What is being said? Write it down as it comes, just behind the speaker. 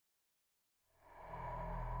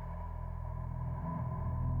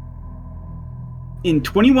In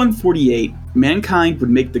 2148, mankind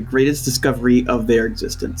would make the greatest discovery of their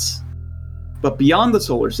existence. But beyond the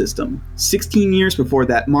solar system, 16 years before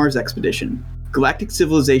that Mars expedition, galactic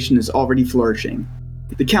civilization is already flourishing.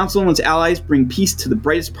 The Council and its allies bring peace to the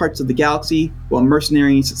brightest parts of the galaxy, while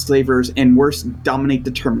mercenaries, slavers, and worse dominate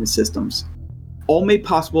the terminus systems. All made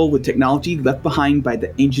possible with technology left behind by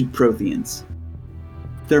the ancient Protheans.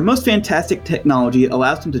 Their most fantastic technology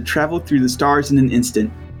allows them to travel through the stars in an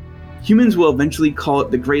instant. Humans will eventually call it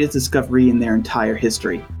the greatest discovery in their entire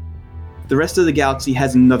history. The rest of the galaxy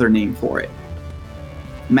has another name for it.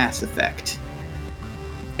 Mass Effect.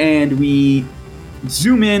 And we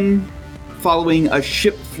zoom in, following a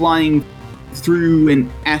ship flying through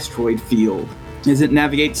an asteroid field. As it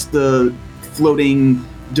navigates the floating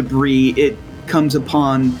debris, it comes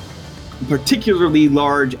upon a particularly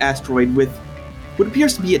large asteroid with what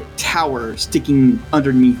appears to be a tower sticking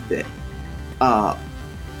underneath it.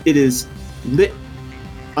 It is lit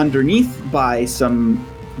underneath by some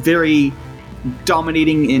very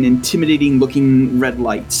dominating and intimidating looking red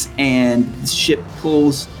lights, and the ship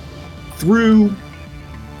pulls through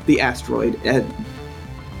the asteroid.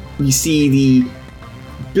 We see the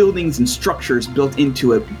buildings and structures built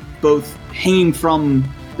into it, both hanging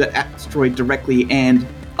from the asteroid directly and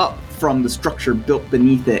up from the structure built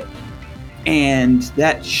beneath it. And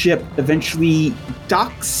that ship eventually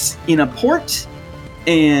docks in a port,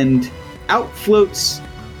 and out floats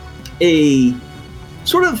a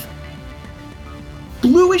sort of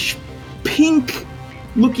bluish pink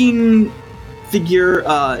looking figure.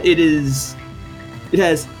 It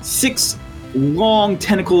has 6 long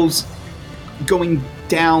tentacles going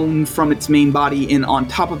down from its main body, and on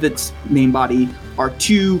top of its main body are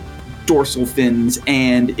 2 dorsal fins,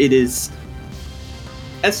 and it is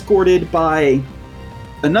escorted by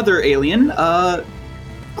another alien.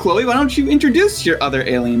 Chloe, why don't you introduce your other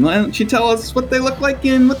alien? Why don't you tell us what they look like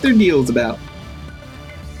and what their deal's about?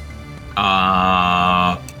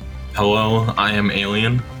 Hello, I am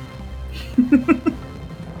Alien.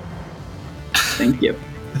 Thank you.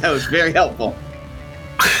 That was very helpful.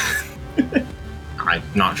 I'm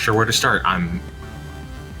not sure where to start.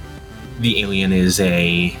 The alien is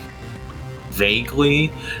a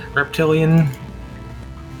vaguely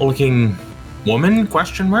reptilian-looking woman, ?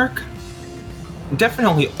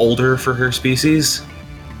 Definitely older for her species.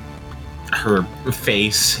 Her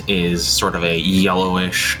face is sort of a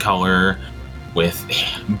yellowish color with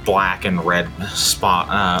black and red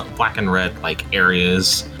like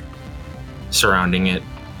areas surrounding it,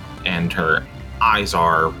 and her eyes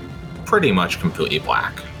are pretty much completely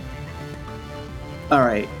black. All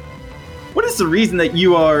right. What is the reason that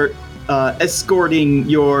you are escorting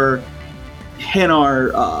your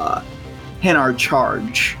Hanar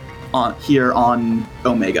charge here on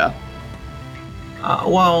Omega?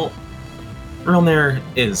 Well, Rilnar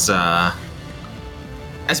is,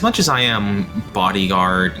 as much as I am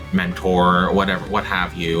bodyguard, mentor, whatever, what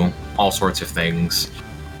have you, all sorts of things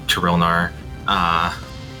to Rilnar,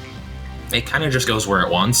 it kind of just goes where it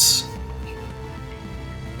wants.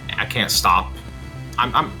 I can't stop.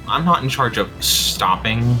 I'm not in charge of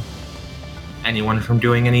stopping anyone from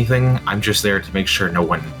doing anything. I'm just there to make sure no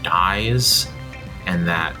one dies, and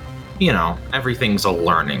that, everything's a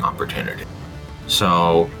learning opportunity.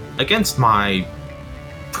 So, against my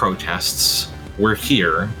protests, we're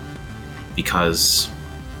here because,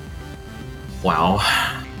 well,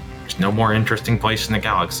 there's no more interesting place in the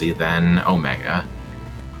galaxy than Omega.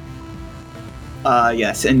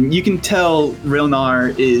 Yes, and you can tell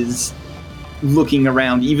Rilnar is looking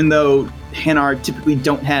around. Even though Hanar typically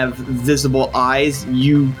don't have visible eyes,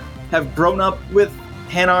 you have grown up with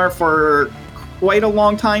Hanar for quite a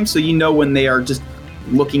long time, so you know when they are just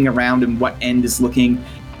looking around and what end is looking.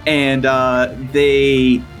 And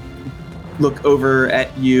they look over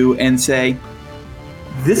at you and say,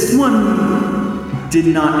 "This one did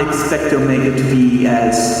not expect Omega to be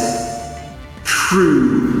as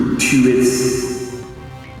true to its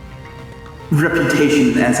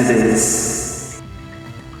reputation as it is."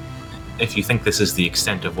 If you think this is the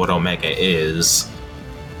extent of what Omega is,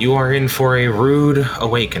 you are in for a rude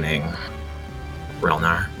awakening,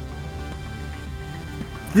 Rilnar.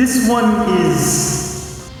 This one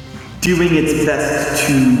is doing its best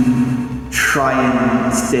to try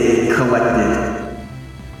and stay collected.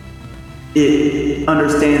 It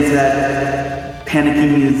understands that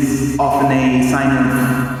panicking is often a sign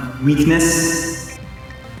of weakness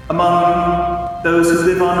among those who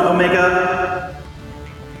live on Omega.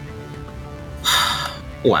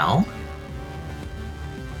 Well,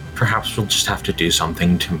 perhaps we'll just have to do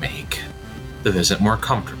something to make the visit more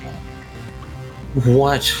comfortable.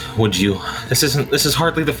 What would you... This is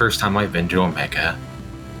hardly the first time I've been to Omega.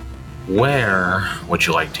 Where would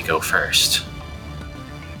you like to go first?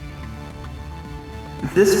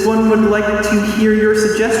 This one would like to hear your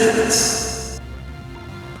suggestions.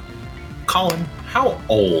 Colin, how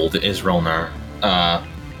old is Rilnar?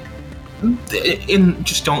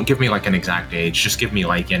 Just don't give me like an exact age. Just give me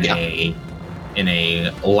like in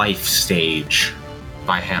a life stage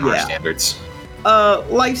by Hanar standards.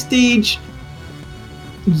 Life stage,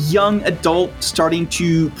 young adult, starting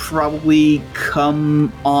to probably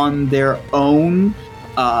come on their own.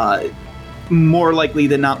 More likely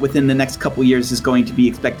than not, within the next couple years, is going to be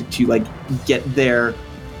expected to like get their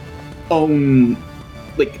own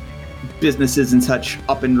like businesses and such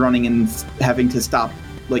up and running, and having to stop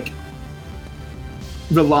like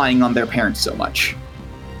relying on their parents so much.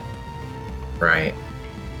 Right.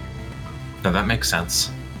 No, that makes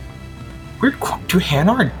sense. Weird. Do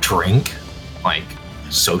Hanar drink, like,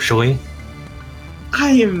 socially?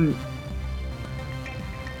 Do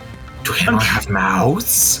Hanar have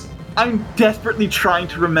mouths? I'm desperately trying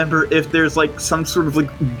to remember if there's like some sort of like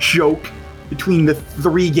joke between the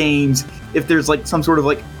three games, if there's like some sort of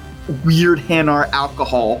like weird Hanar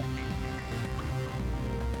alcohol.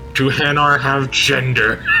 Do Hanar have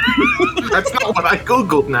gender? That's not what I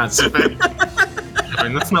googled, Natsupe. I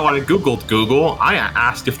mean, that's not what I googled, Google. I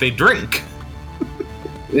asked if they drink.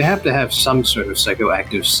 They have to have some sort of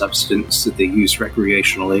psychoactive substance that they use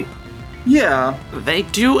recreationally. Yeah. They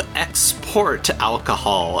do export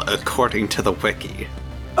alcohol, according to the wiki.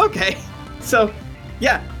 Okay. So,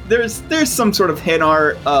 yeah, there's some sort of Hanar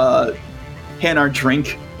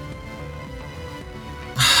drink.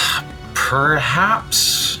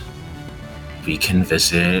 Perhaps we can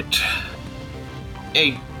visit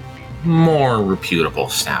a more reputable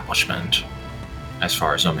establishment as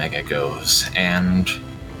far as Omega goes, and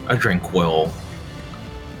a drink will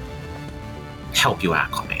help you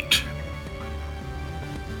acclimate.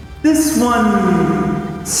 This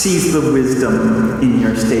one sees the wisdom in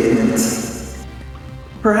your statement.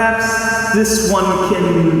 Perhaps this one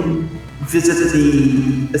can visit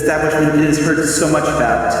the establishment it has heard so much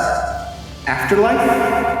about.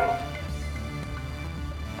 Afterlife?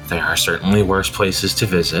 There are certainly worse places to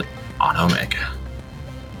visit on Omega.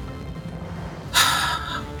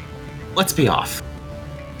 Let's be off,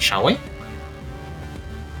 shall we?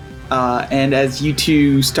 And as you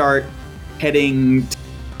two start heading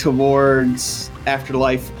towards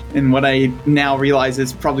Afterlife, and what I now realize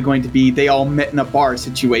is probably going to be they all met in a bar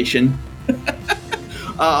situation.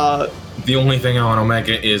 The only thing on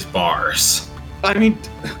Omega is bars. I mean,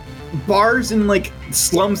 bars in like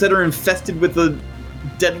slums that are infested with a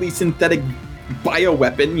deadly synthetic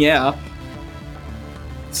bioweapon, yeah.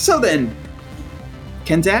 So then,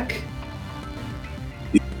 Kenzak?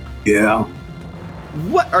 Yeah,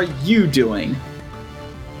 What are you doing?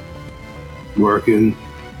 working.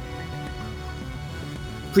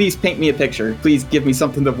 Please paint me a picture. Please give me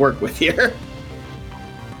something to work with here.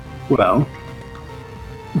 Well,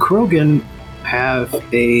 Krogan have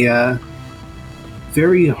a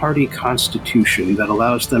very hardy constitution that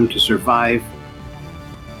allows them to survive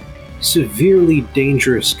severely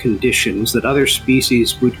dangerous conditions that other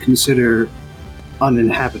species would consider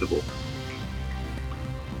uninhabitable.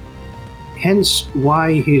 Hence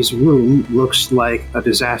why his room looks like a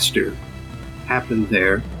disaster happened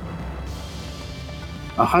there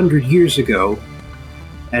 100 years ago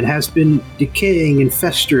and has been decaying and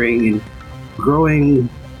festering and growing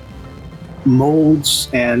molds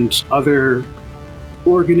and other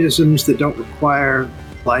organisms that don't require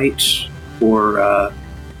light or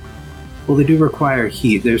well, they do require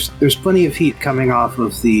heat. There's plenty of heat coming off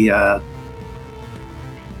of the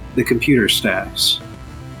computer stacks.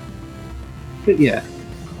 But yeah,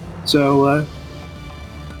 so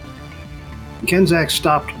Kenzak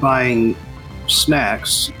stopped buying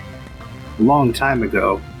snacks a long time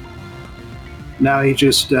ago. Now he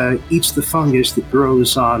just eats the fungus that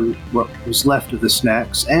grows on what was left of the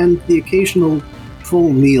snacks and the occasional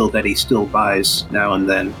full meal that he still buys now and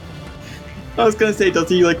then. I was gonna say, does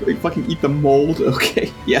he like fucking eat the mold?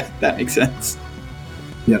 Okay, yeah, that makes sense.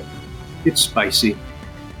 Yep, it's spicy.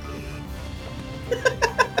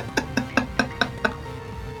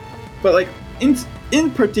 But like,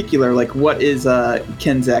 in particular, like, what is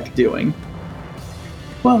Kenzak doing?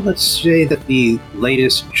 Well, let's say that the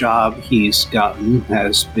latest job he's gotten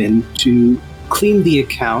has been to clean the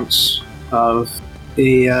accounts of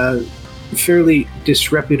a fairly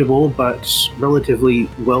disreputable but relatively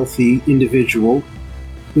wealthy individual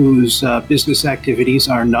whose business activities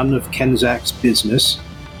are none of Kenzak's business.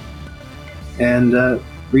 And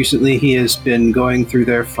recently he has been going through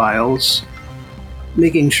their files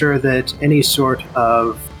making sure that any sort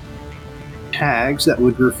of tags that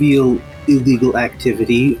would reveal illegal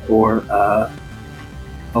activity or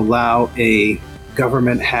allow a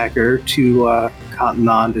government hacker to cotton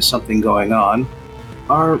on to something going on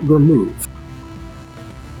are removed.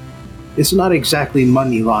 It's not exactly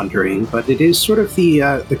money laundering, but it is sort of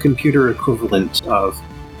the computer equivalent of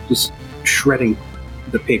just shredding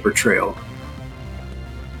the paper trail.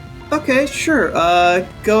 Okay, sure.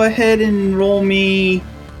 Go ahead and roll me.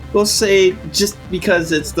 We'll say, just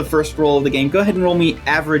because it's the first roll of the game, go ahead and roll me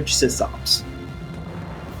average sysops.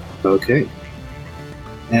 Okay.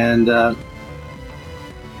 And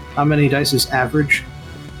how many dice is average?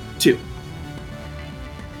 2.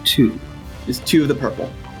 2. Just 2 of the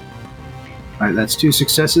purple. Alright, that's 2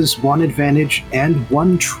 successes, 1 advantage, and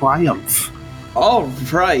 1 triumph. All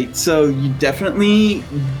right, so you definitely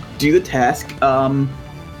do the task.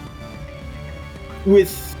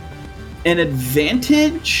 With an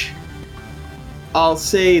advantage, I'll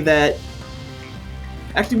say that.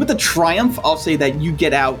 Actually, with a triumph, I'll say that you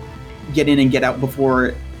get in and get out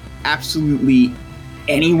before absolutely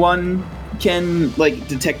anyone can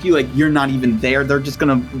detect you. Like, you're not even there. They're just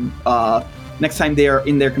gonna next time they are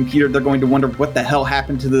in their computer, they're going to wonder what the hell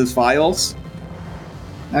happened to those files.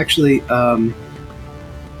 Actually, I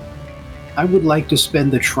would like to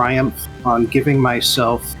spend the triumph on giving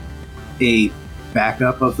myself a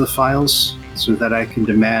backup of the files so that I can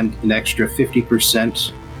demand an extra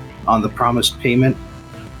 50% on the promised payment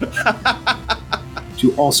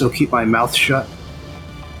to also keep my mouth shut.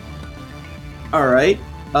 All right.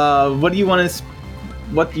 What do you want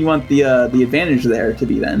the advantage there to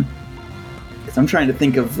be then? Because I'm trying to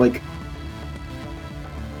think of I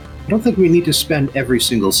don't think we need to spend every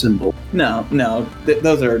single symbol. No,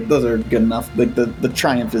 those are good enough. Like the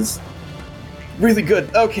triumph is really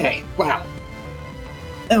good. Okay, wow,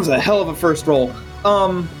 that was a hell of a first roll.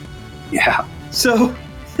 Yeah. So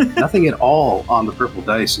nothing at all on the purple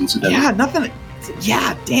dice, incidentally. yeah, nothing.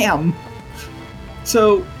 Yeah, damn.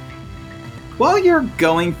 So while you're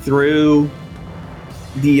going through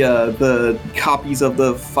the copies of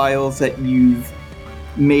the files that you've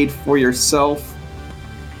made for yourself,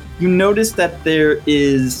 you notice that there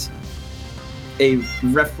is a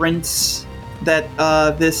reference that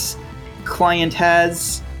this client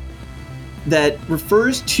has that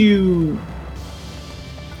refers to.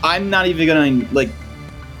 I'm not even gonna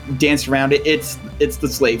dance around it. It's the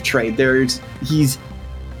slave trade. He is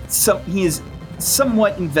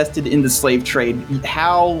somewhat invested in the slave trade.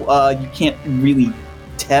 How you can't really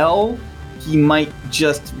tell. He might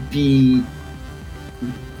just be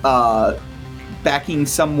backing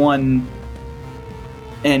someone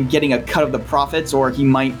and getting a cut of the profits, or he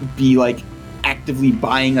might be actively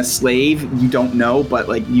buying a slave. You don't know,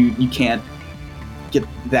 but you can't get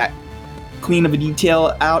that clean of a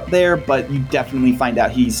detail out there, but you definitely find out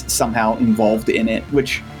he's somehow involved in it,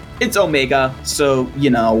 which it's Omega, so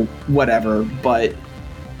whatever, but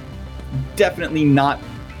definitely not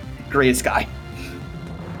greatest guy.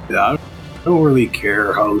 Yeah, I don't really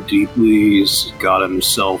care how deeply he's got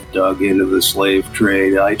himself dug into the slave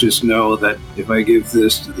trade. I just know that if I give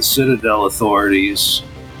this to the Citadel authorities,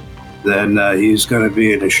 then he's going to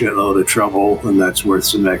be in a shitload of trouble, and that's worth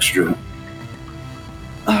some extra.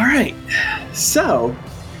 All right, so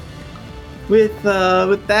with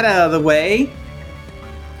that out of the way,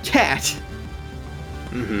 Cat.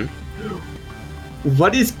 Mm-hmm.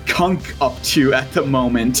 What is Kunk up to at the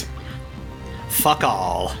moment? Fuck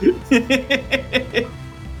all.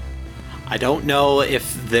 I don't know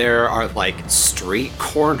if there are street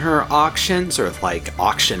corner auctions or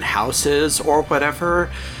auction houses or whatever,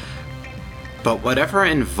 but whatever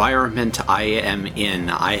environment I am in,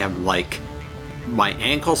 I am my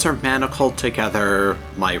ankles are manacled together,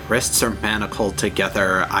 my wrists are manacled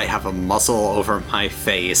together, I have a muzzle over my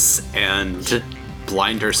face, and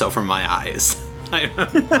blinders over my eyes. I'm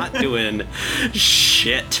not doing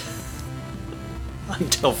shit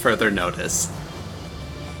until further notice.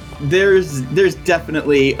 There's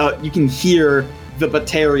definitely you can hear the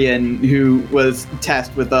Batarian who was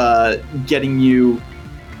tasked with getting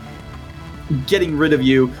rid of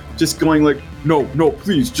you, just going no,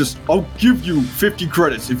 please, just I'll give you 50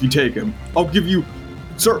 credits if you take him. I'll give you,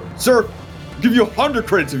 sir, I'll give you 100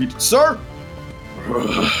 credits if you, sir.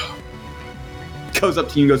 Goes up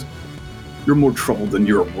to you and goes, "You're more trouble than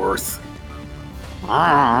you're worth."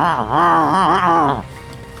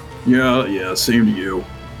 Yeah, same to you.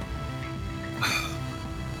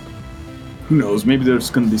 Who knows? Maybe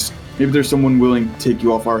there's someone willing to take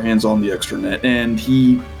you off our hands on the extranet. And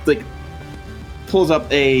he pulls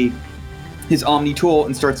up his Omni tool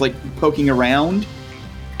and starts poking around,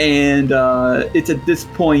 And it's at this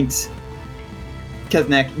point,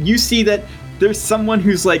 Keznak, you see that there's someone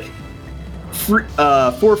who's like,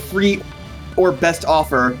 for free or best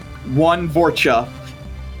offer, 1 Vorcha.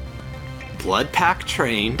 Blood Pack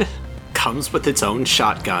trained, comes with its own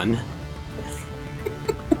shotgun.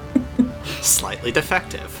 Slightly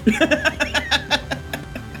defective.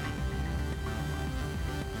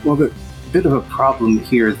 Well, the bit of a problem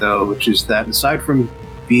here, though, which is that aside from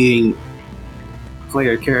being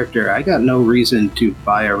player character, I got no reason to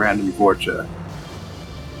buy a random Vorcha.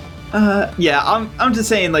 Yeah, I'm just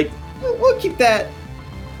saying, like, we'll keep that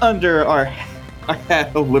under our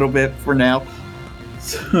hat a little bit for now.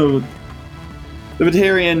 So, the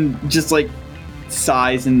Batarian just, like,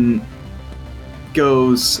 sighs and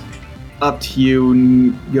goes up to you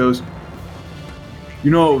and goes,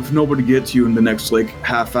 you know, if nobody gets you in the next, like,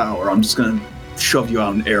 half hour, I'm just gonna shove you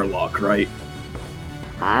out an airlock, right?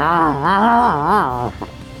 I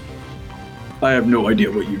have no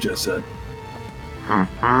idea what you just said.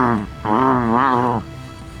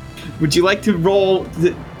 Would you like to roll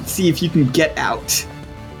to see if you can get out?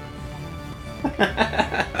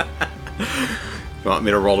 You want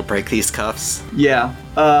me to roll to break these cuffs? Yeah.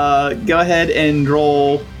 Go ahead and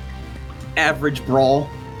roll average brawl.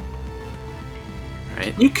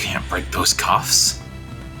 Right. You can't break those cuffs.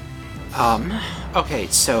 Okay,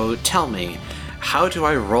 so tell me, how do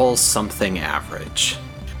I roll something average?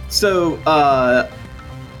 So,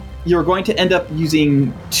 you're going to end up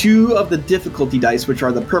using 2 of the difficulty dice, which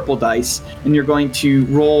are the purple dice, and you're going to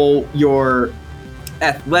roll your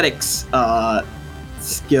athletics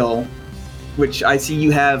skill, which I see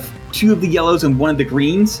you have 2 of the yellows and 1 of the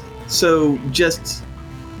greens. So just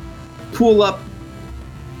pull up,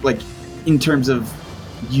 like, in terms of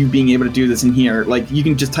you being able to do this in here, like, you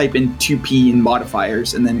can just type in 2P in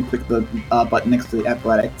modifiers and then click the button next to the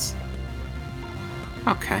athletics.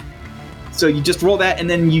 Okay. So you just roll that, and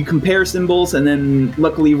then you compare symbols, and then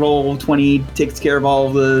luckily roll 20 takes care of all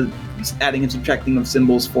the adding and subtracting of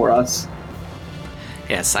symbols for us.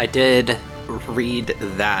 Yes, I did read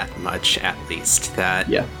that much at least, that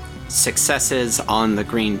Yeah. successes on the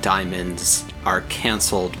green diamonds are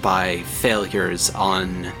cancelled by failures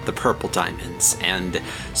on the purple diamonds, and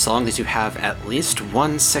so long as you have at least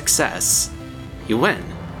 1 success, you win.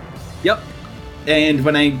 Yep. And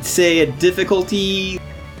when I say a difficulty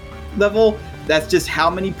level, that's just how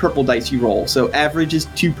many purple dice you roll. So average is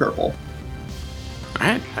 2 purple.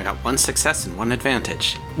 Alright, I got 1 success and 1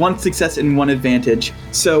 advantage. 1 success and 1 advantage.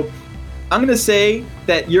 So I'm going to say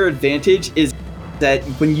that your advantage is that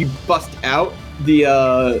when you bust out, the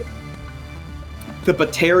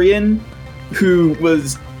Batarian who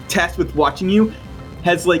was tasked with watching you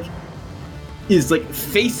is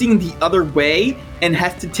facing the other way and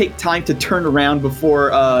has to take time to turn around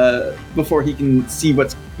before he can see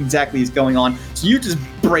what's exactly is going on. So you just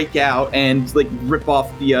break out and like rip off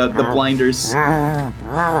the blinders. And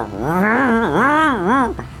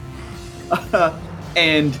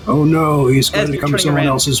Oh no, he's going As to you're become turning someone around-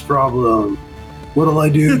 else's problem. What'll I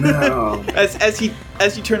do now? as you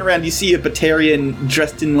turn around, you see a Batarian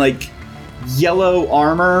dressed in like yellow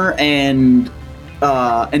armor and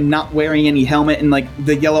not wearing any helmet, and like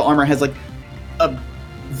the yellow armor has like a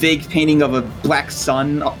vague painting of a black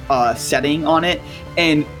sun setting on it.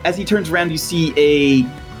 And as he turns around, you see a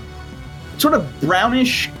sort of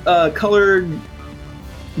brownish colored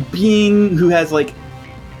being who has like,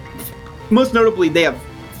 most notably, they have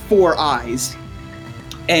 4 eyes,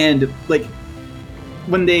 and like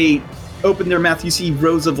when they open their mouth, you see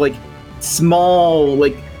rows of like small,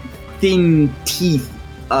 like thin teeth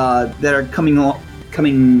that are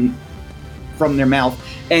coming from their mouth.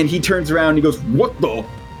 And he turns around and he goes, "What the?"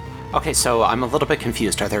 Okay, so I'm a little bit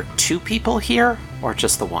confused. Are there 2 people here, or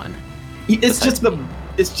just the 1? It's just the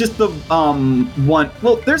one.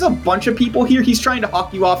 Well, there's a bunch of people here. He's trying to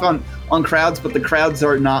hawk you off on crowds, but the crowds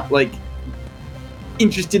are not like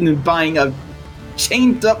interested in buying a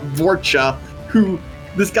chained up Vorcha who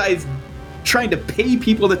this guy is trying to pay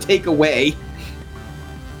people to take away.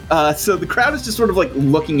 So the crowd is just sort of like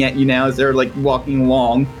looking at you now as they're like walking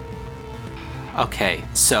along. Okay,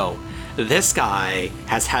 so this guy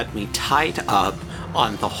has had me tied up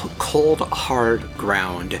on the cold, hard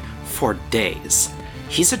ground for days.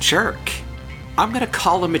 He's a jerk. I'm gonna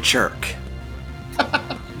call him a jerk.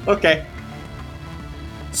 Okay.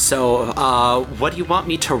 So, what do you want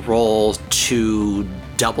me to roll to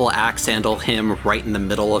double axe handle him right in the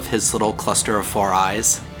middle of his little cluster of 4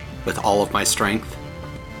 eyes with all of my strength?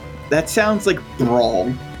 That sounds like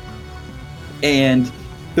brawl. And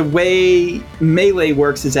the way melee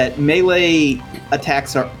works is that melee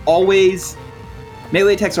attacks are always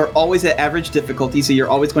Melee attacks are always at average difficulty, so you're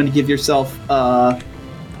always going to give yourself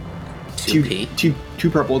 2p. two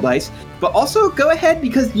purple dice. But also go ahead,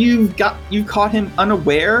 because you've caught him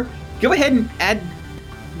unaware. Go ahead and add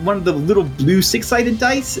one of the little blue 6-sided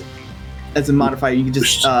dice as a modifier. You can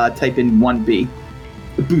just type in 1b.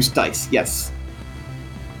 Boost dice, yes.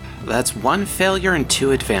 That's 1 failure and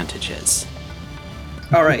 2 advantages.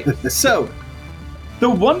 All right. So, the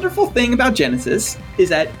wonderful thing about Genesis is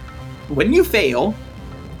that when you fail,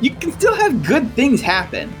 you can still have good things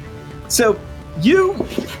happen. So, you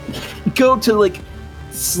go to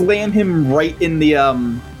slam him right in the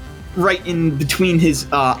right in between his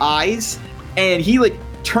eyes, and he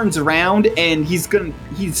turns around and he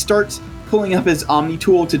starts pulling up his Omni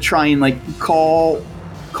tool to try and call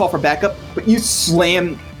for backup, but you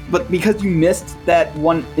slam. But because you missed that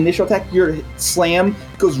one initial attack, your slam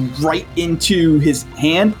goes right into his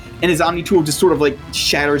hand, and his Omni tool just sort of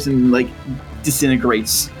shatters and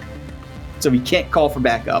disintegrates. So he can't call for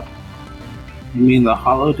backup. You mean the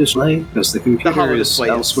holo display? Because the computer is display,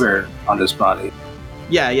 elsewhere on his body.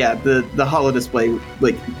 Yeah. The holo display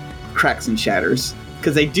cracks and shatters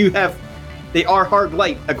because they are hard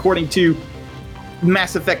light according to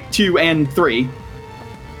Mass Effect 2 and 3.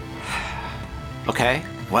 Okay.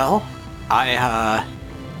 Well, I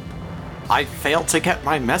failed to get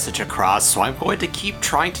my message across, so I'm going to keep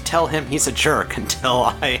trying to tell him he's a jerk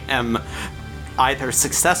until I am either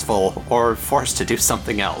successful or forced to do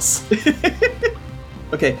something else.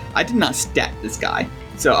 Okay, I did not stat this guy,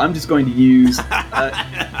 so I'm just going to use.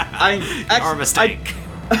 Our mistake.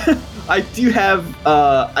 I do have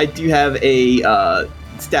a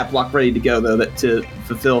stat block ready to go though to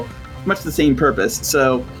fulfill much the same purpose.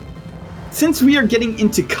 So. Since we are getting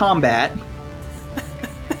into combat,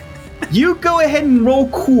 you go ahead and roll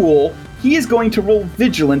cool. He is going to roll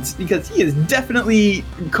vigilance because he is definitely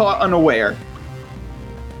caught unaware.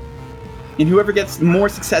 And whoever gets more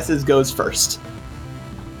successes goes first.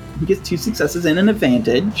 He gets 2 successes and an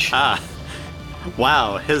advantage.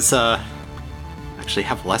 Wow, his actually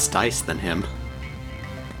have less dice than him.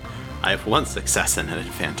 I have 1 success and an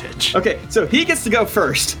advantage. Okay, so he gets to go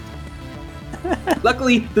first.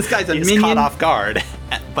 Luckily, this guy's a minion. He's caught off guard,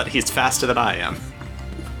 but he's faster than I am.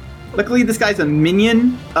 Luckily, this guy's a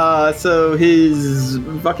minion, so his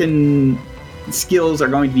fucking skills are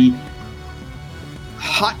going to be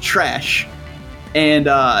hot trash. And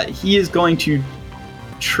he is going to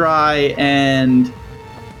try and...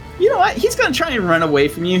 You know what? He's going to try and run away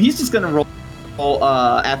from you. He's just going to roll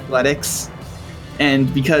athletics.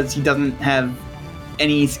 And because he doesn't have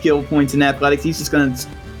any skill points in athletics, he's just going to...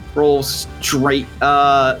 roll straight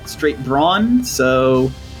brawn,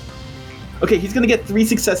 so... Okay, he's gonna get 3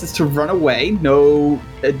 successes to run away. No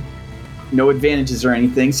advantages or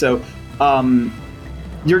anything, so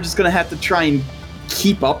you're just gonna have to try and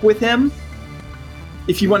keep up with him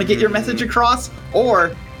if you want to get your message across,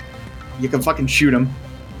 or you can fucking shoot him.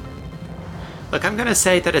 Look, I'm gonna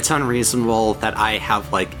say that it's unreasonable that I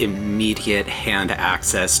have, immediate hand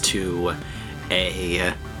access to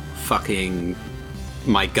a fucking...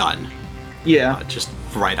 my gun. Yeah. Just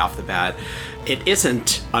right off the bat. It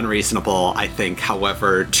isn't unreasonable, I think,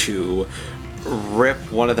 however, to rip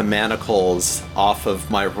one of the manacles off of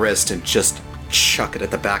my wrist and just chuck it at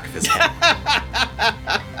the back of his head.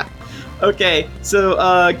 Okay, so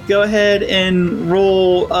go ahead and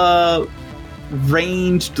roll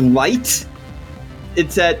ranged light.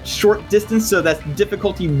 It's at short distance, so that's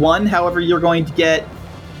difficulty 1. However, you're going to get...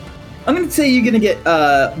 I'm going to say you're going to get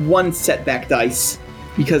 1 setback dice.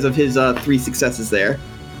 Because of his 3 successes there.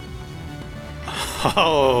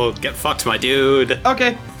 Oh, get fucked, my dude.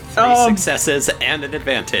 Okay. 3 successes and an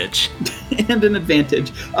advantage. And an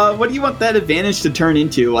advantage. What do you want that advantage to turn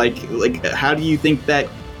into? How do you think that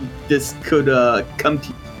this could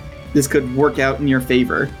this could work out in your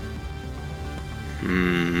favor?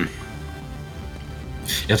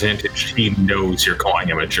 Advantage, he knows you're calling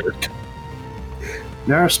him a jerk.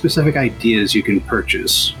 There are specific ideas you can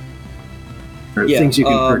purchase. Or things you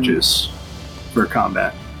can purchase for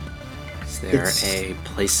combat. Is there a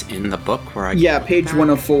place in the book where I can... Yeah, page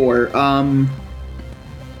 104.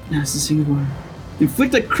 That's the single one.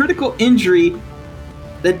 Inflict a critical injury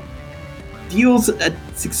that deals a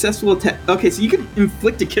successful attack. Okay, so you can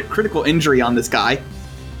inflict a critical injury on this guy.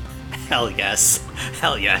 Hell yes.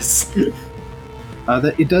 Hell yes. It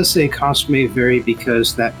does say cost may vary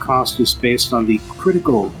because that cost is based on the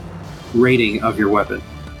critical rating of your weapon.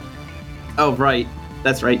 Oh, right.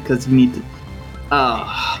 That's right, because you need to...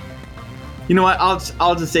 You know what?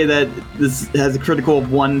 I'll just say that this has a critical of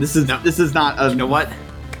 1. This is not a... You know what?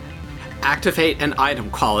 Activate an item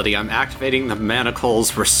quality. I'm activating the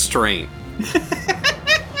manacle's restraint.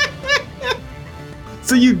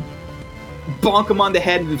 So you bonk him on the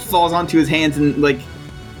head and he falls onto his hands and, like,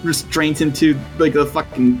 restrains him to, like, a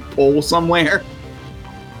fucking pole somewhere.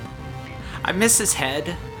 I miss his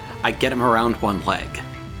head. I get him around one leg.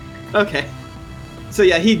 Okay. So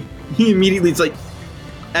yeah, he immediately, it's like,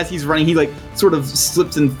 as he's running, he, like, sort of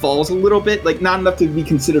slips and falls a little bit. Like, not enough to be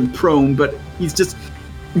considered prone, but he's just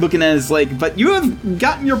looking at his leg. But you have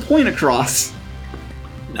gotten your point across.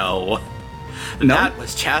 No. No? That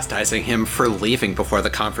was chastising him for leaving before the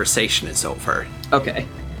conversation is over. Okay.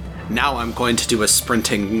 Now I'm going to do a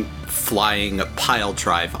sprinting, flying pile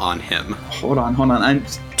drive on him. Hold on.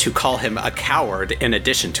 To call him a coward in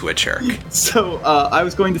addition to a jerk. So, I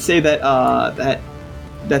was going to say that,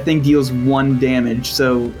 that thing deals 1 damage.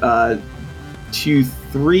 So, 2,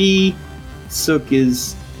 3. Sook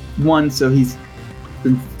is 1, so he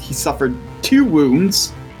suffered 2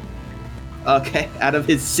 wounds. Okay, out of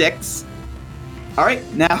his 6. Alright,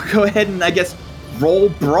 now go ahead and, I guess, roll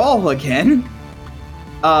Brawl again.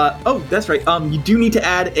 Oh, that's right. You do need to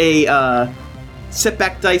add a,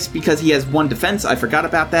 setback dice because he has 1 defense. I forgot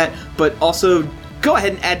about that. But also, go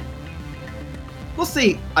ahead and add, we'll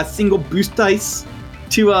say, a single boost dice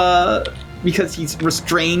to, because he's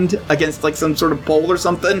restrained against, like, some sort of pole or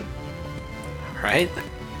something. Right?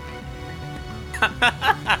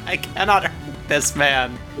 I cannot hurt this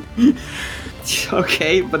man.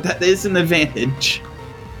 Okay, but that is an advantage.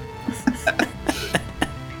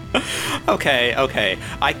 Okay.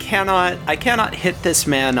 I cannot hit this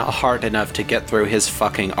man hard enough to get through his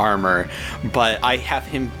fucking armor, but I have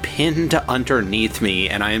him pinned underneath me,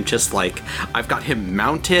 and I am just like, I've got him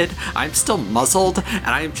mounted, I'm still muzzled, and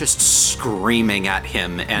I am just screaming at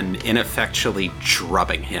him and ineffectually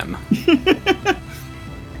drubbing him.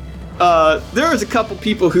 There is a couple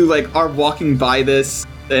people who, like, are walking by this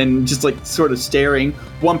and just, like, sort of staring.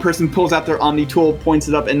 One person pulls out their Omni tool, points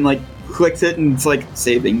it up, and, like, clicks it, and it's like,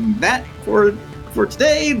 saving that for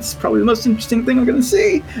today. It's probably the most interesting thing I'm gonna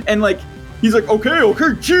see. And, like, he's like, okay,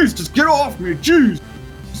 jeez, just get off me, jeez.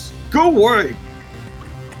 Just go away.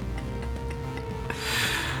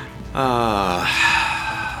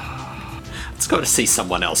 Let's go to see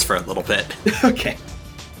someone else for a little bit. Okay.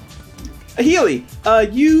 Healy,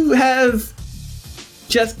 you have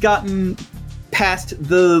just gotten past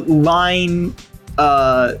the line,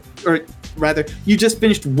 or rather, you just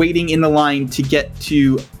finished waiting in the line to get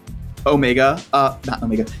to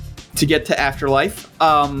to get to Afterlife.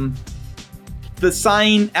 The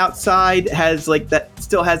sign outside has, like,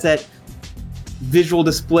 still has that visual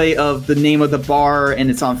display of the name of the bar, and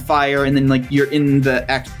it's on fire, and then, like, you're in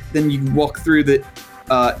then you walk through the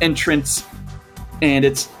entrance, and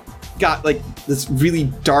it's got, like, this really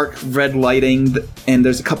dark red lighting, and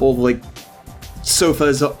there's a couple of, like,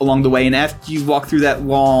 sofas along the way, and after you walk through that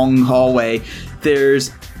long hallway, there's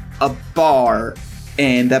a bar,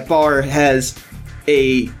 and that bar has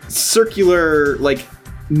a circular, like,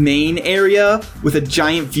 main area with a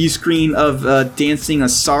giant view screen of dancing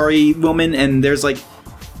Asari woman, and there's, like,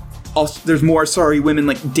 also there's more Asari women,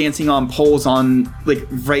 like, dancing on poles on, like,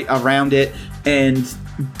 right around it, and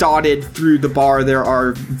dotted through the bar there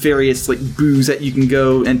are various, like, booths that you can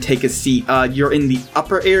go and take a seat. You're in the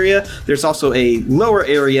upper area. There's also a lower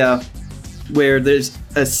area where there's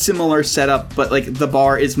a similar setup, but, like, the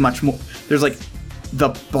bar is much more, there's, like,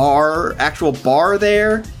 the actual bar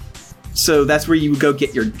there, so that's where you would go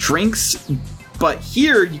get your drinks. But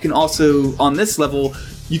here you can also, on this level,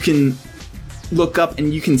 you can look up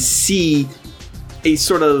and you can see a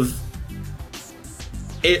sort of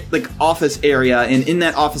like office area, and in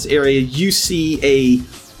that office area you see a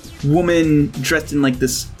woman dressed in, like,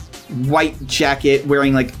 this white jacket,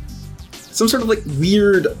 wearing, like, some sort of, like,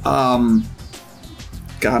 weird I'm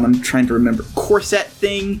trying to remember, corset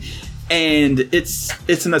thing, and it's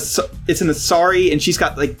an Asari, and she's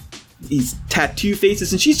got, like, these tattoo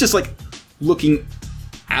faces, and she's just, like, looking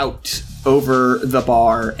out over the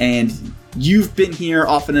bar, and you've been here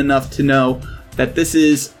often enough to know that this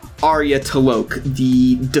is Arya T'Loak,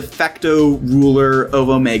 the de facto ruler of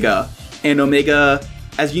Omega. And Omega,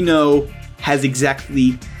 as you know, has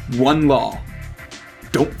exactly one law.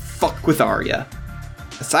 Don't fuck with Arya.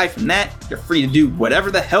 Aside from that, you're free to do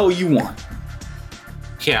whatever the hell you want.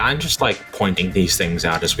 Yeah, I'm just, like, pointing these things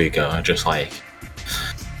out as we go. Just like,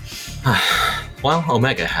 well,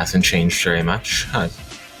 Omega hasn't changed very much. Do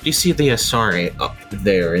you see the Asari up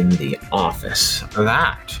there in the office?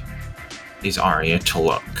 That is Arya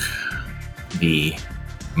T'Loak, the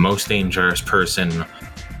most dangerous person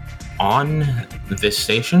on this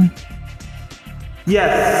station.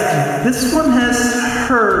 Yes, this one has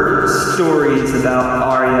heard stories about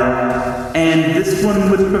Arya, and this one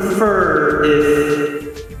would prefer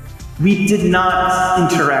if We did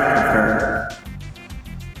not interact with her.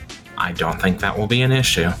 I don't think that will be an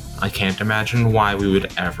issue. I can't imagine why we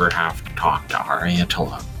would ever have to talk to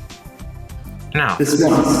Ariatilla. Now, This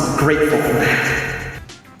one's grateful for that.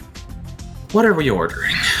 what are we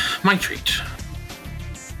ordering? My treat.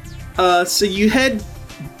 So you head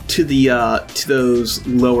to the to those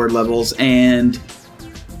lower levels, and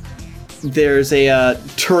there's a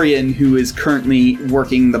Turian who is currently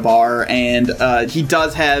working the bar, and he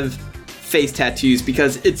does have face tattoos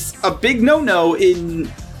because it's a big no-no in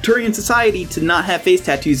Turian society to not have face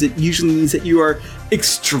tattoos. It usually means that you are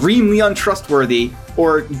extremely untrustworthy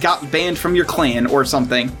or got banned from your clan or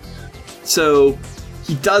something. So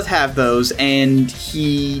he does have those, and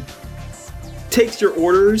he takes your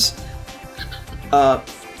orders.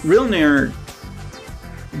 Rilnir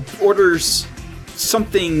orders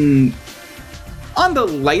something on the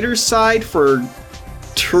lighter side for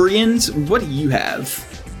Turians. What do you have?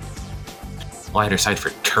 Lighter side for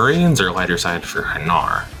Turians or lighter side for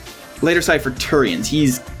Hanar? Lighter side for Turians.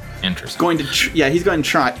 He's Interesting. going to he's going to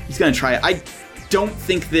try it. I don't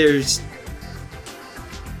think there's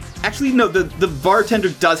actually no, the bartender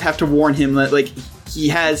does have to warn him that like he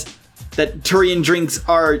has that Turian drinks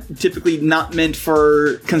are typically not meant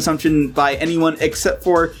for consumption by anyone except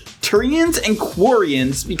for Turians and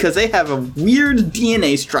Quarians because they have a weird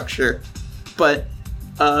DNA structure. But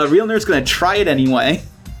Realnir's going to try it anyway.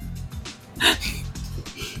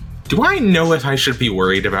 Do I know if I should be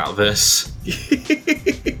worried about this?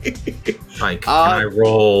 Like, can I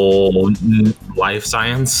roll life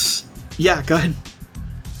science? Yeah, go ahead.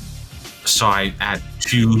 So I add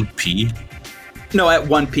 2p. No, at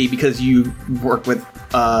 1p because you work with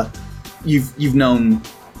you've known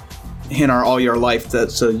Hanar all your life,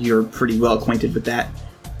 so you're pretty well acquainted with that.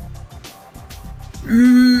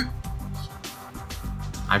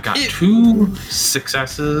 I've got 2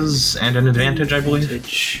 successes and an advantage, I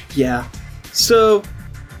believe. Yeah. So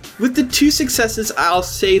with the 2 successes, I'll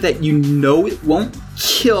say that you know it won't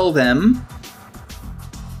kill them.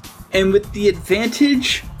 And with the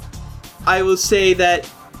advantage, I will say that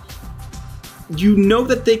you know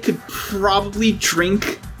that they could probably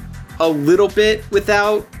drink a little bit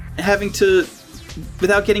without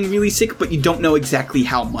getting really sick, but you don't know exactly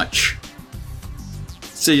how much.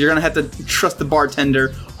 So you're gonna have to trust the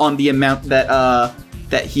bartender on the amount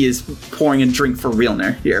that he is pouring a drink for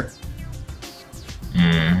Realnir here.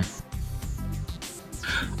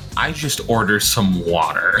 I just order some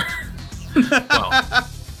water. Well,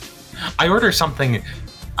 I order something.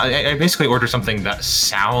 I basically order something that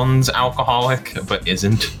sounds alcoholic but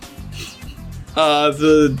isn't.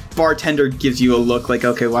 The bartender gives you a look like,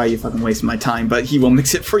 okay, why are you fucking wasting my time? But he will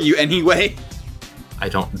mix it for you anyway. I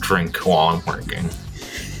don't drink while I'm working.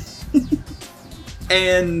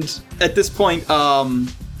 And at this point,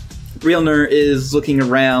 Realnir is looking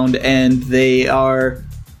around, and they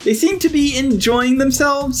seem to be enjoying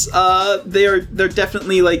themselves. They're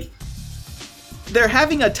definitely like they're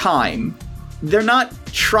having a time. They're not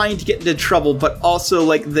trying to get into trouble, but also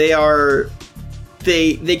like they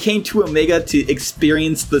came to Omega to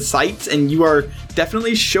experience the sights, and you are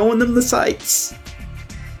definitely showing them the sights.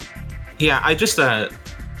 Yeah, I just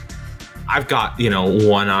I've got,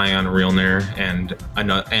 one eye on Realnir and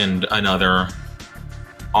another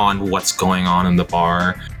on what's going on in the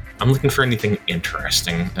bar. I'm looking for anything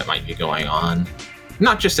interesting that might be going on.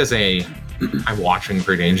 Not just as a I'm watching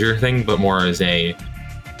for danger thing, but more as a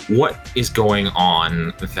what is going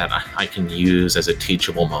on that I can use as a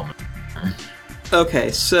teachable moment. Okay,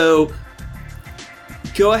 so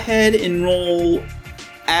go ahead and roll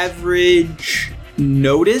average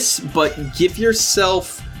notice, but give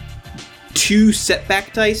yourself 2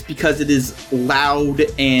 setback dice because it is loud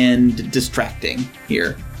and distracting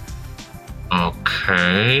here.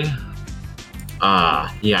 Okay.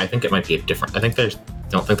 Yeah, I think it might be a different. Don't think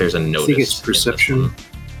there's a notice. I think it's perception.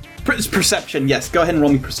 It's perception, yes. Go ahead and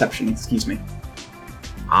roll me perception, excuse me.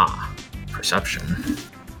 Perception.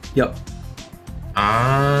 Yep.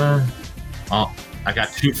 I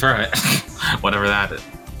got 2 for it. Whatever that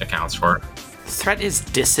accounts for. Threat is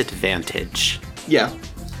disadvantage. Yeah.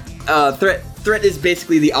 Threat is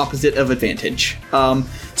basically the opposite of advantage.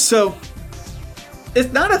 So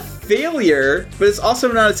it's not a failure, but it's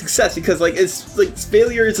also not a success because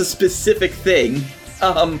failure is a specific thing.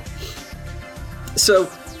 So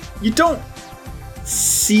you don't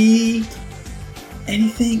see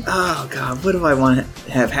anything. Oh god, what do I want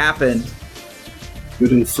to have happen?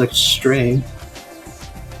 Would inflict strain.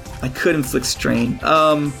 I could inflict strain.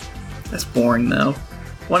 That's boring though.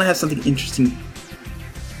 I want to have something interesting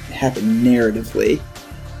happen narratively.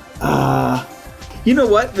 You know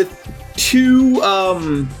what? With 2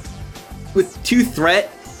 with 2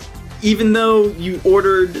 threat, even though you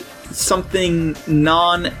ordered something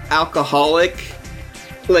non-alcoholic,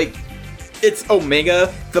 like, it's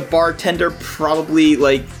Omega, the bartender probably,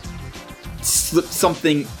 like, slipped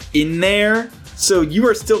something in there, so you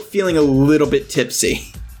are still feeling a little bit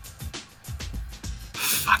tipsy.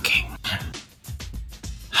 Fucking.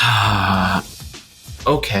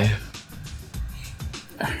 Okay.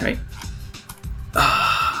 Alright.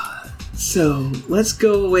 So, let's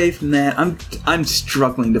go away from that. I'm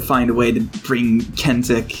struggling to find a way to bring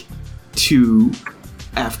Kenzek to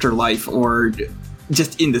Afterlife, or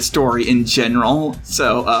just in the story in general.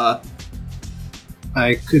 So,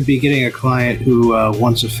 I could be getting a client who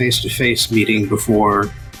wants a face-to-face meeting before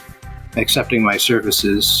accepting my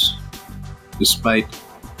services, despite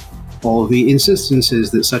all of the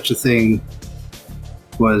insistences that such a thing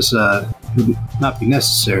would not be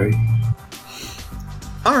necessary.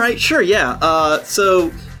 Alright, sure, yeah.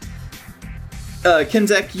 So,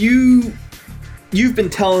 Kenzek, you've been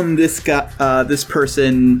telling this guy, this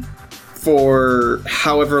person for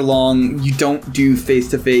however long you don't do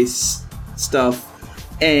face-to-face stuff,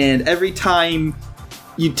 and every time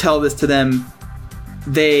you tell this to them,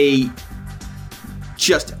 they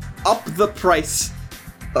just up the price,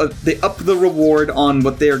 they up the reward on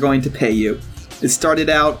what they are going to pay you. It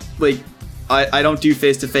started out like, I don't do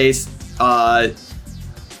face-to-face,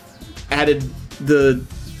 added the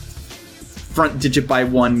front digit by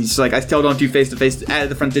 1. He's like, I still don't do face-to-face, added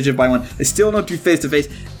the front digit by 1. I still don't do face-to-face,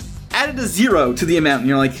 added a 0 to the amount, and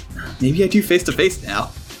you're like, maybe I do face-to-face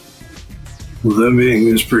now. Well, them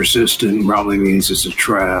being this persistent probably means it's a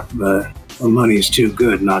trap, but the money's too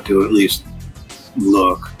good not to at least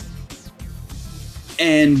look.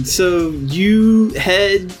 And so you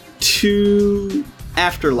head to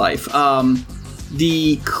Afterlife.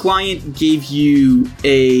 The client gave you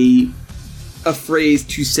a phrase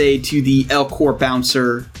to say to the Elcor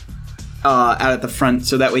bouncer out at the front,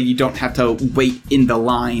 so that way you don't have to wait in the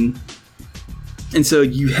line. And so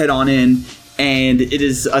you head on in, and it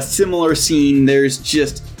is a similar scene. There's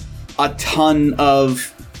just a ton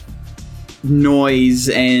of noise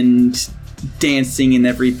and dancing and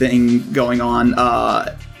everything going on.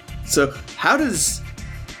 So how does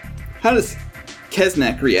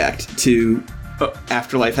Kesnek react to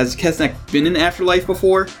Afterlife? Has Kesnek been in Afterlife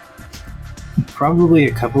before? Probably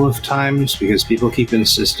a couple of times, because people keep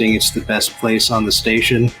insisting it's the best place on the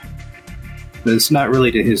station. But it's not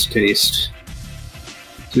really to his taste.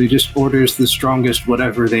 So he just orders the strongest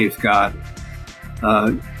whatever they've got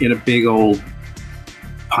in a big old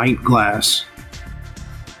pint glass,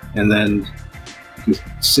 and then just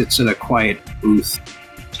sits in a quiet booth,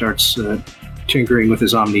 starts tinkering with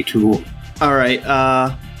his Omni tool. Alright,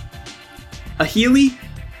 Ahili,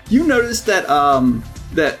 you notice that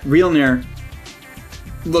that Realnir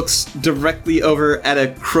looks directly over at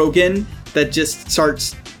a Krogan that just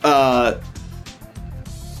starts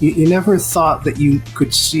You never thought that you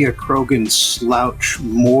could see a Krogan slouch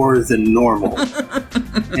more than normal.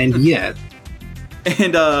 And yet...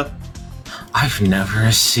 And, I've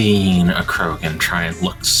never seen a Krogan try and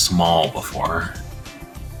look small before.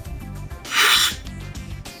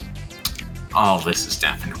 Oh, this is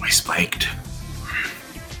definitely spiked.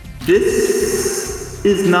 this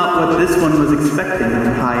is not what this one was expecting,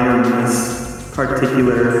 High Ernie's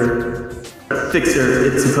particular fixer,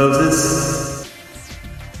 it supposes.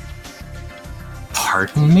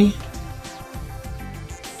 Pardon me?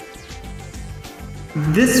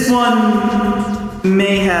 This one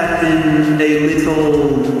may have been a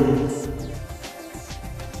little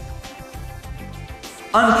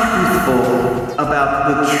untruthful about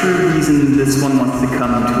the true reason this one wants to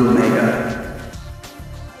come to Omega.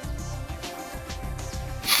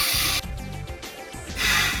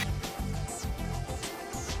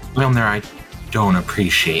 Wilner, I don't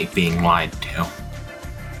appreciate being lied to.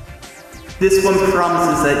 This one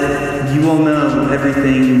promises that you will know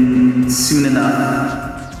everything soon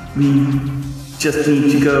enough. We just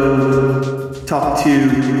need to go talk to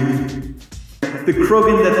the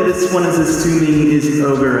Krogan that this one is assuming is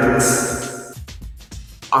Ogrex.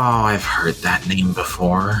 Oh, I've heard that name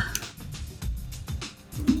before.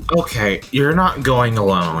 Okay, you're not going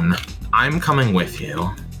alone. I'm coming with you.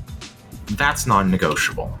 That's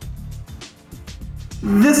non-negotiable.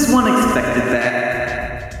 This one expected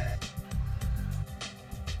that.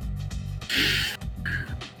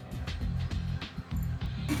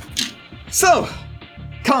 So,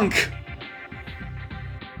 Kunk.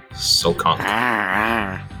 So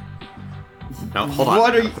confident. No, hold on.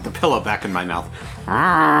 What are you- Put the pillow back in my mouth.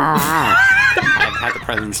 I haven't had the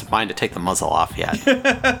presence of mind to take the muzzle off yet.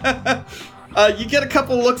 You get a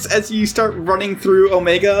couple looks as you start running through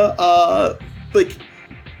Omega.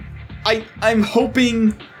 I'm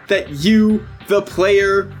hoping that you, the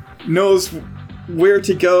player, knows where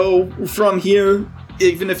to go from here,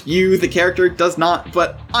 even if you, the character, does not.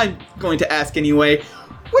 But I'm going to ask anyway.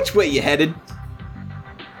 Which way you headed?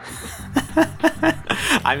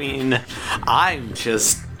 I mean, I'm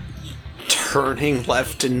just turning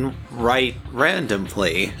left and right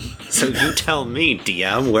randomly. So you tell me,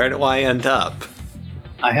 DM, where do I end up?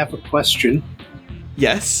 I have a question.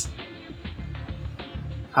 Yes.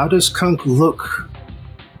 How does Kunk look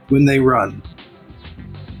when they run?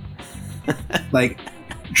 Like,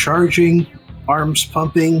 charging, arms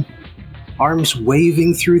pumping, arms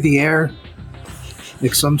waving through the air?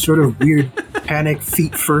 Like some sort of weird panic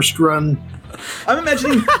feet first run? I'm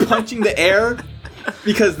imagining punching the air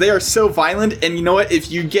because they are so violent, and you know what?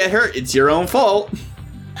 If you get hurt, it's your own fault.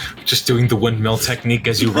 Just doing the windmill technique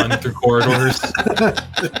as you run through corridors.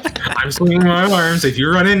 I'm swinging my arms. If you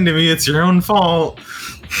run into me, it's your own fault.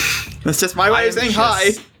 That's just my way of saying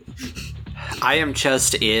hi. I am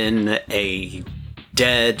just in a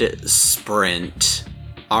dead sprint,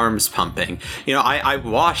 arms pumping. You know, I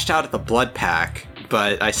washed out of the blood pack,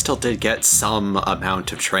 but I still did get some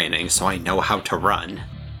amount of training, so I know how to run.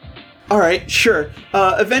 Alright, sure.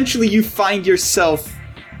 Eventually you find yourself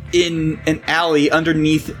in an alley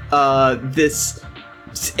underneath this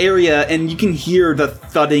area, and you can hear the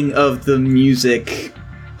thudding of the music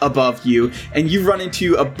above you, and you run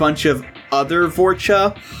into a bunch of other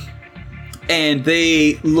Vorcha, and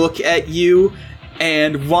they look at you,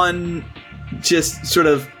 and one just sort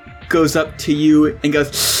of goes up to you and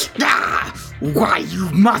goes, "Ah! Why you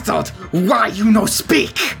muzzled? Why you no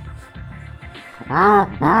speak?"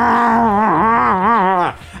 I'm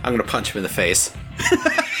gonna punch him in the face.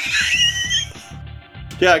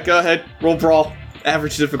 Yeah, go ahead. Roll brawl.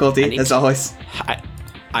 Average difficulty, as always.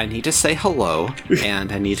 I need to say hello,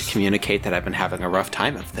 and I need to communicate that I've been having a rough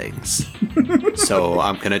time of things. So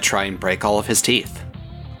I'm gonna try and break all of his teeth.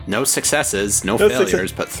 No successes, no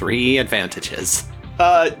failures, but 3 advantages.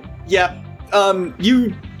 Yeah.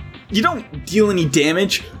 You don't deal any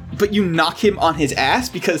damage, but you knock him on his ass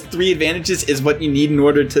because 3 advantages is what you need in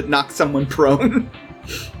order to knock someone prone.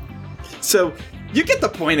 So you get the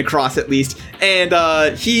point across at least, and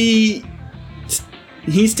he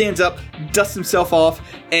stands up, dusts himself off,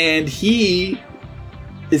 and he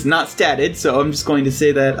is not statted, so I'm just going to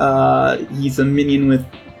say that he's a minion with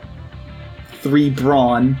 3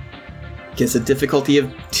 brawn, gets a difficulty of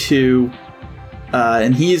 2,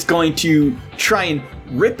 and he is going to try and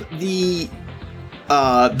rip the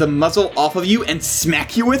muzzle off of you and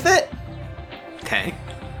smack you with it. Okay.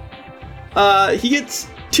 He gets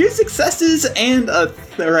 2 successes and a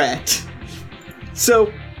threat.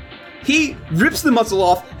 So he rips the muzzle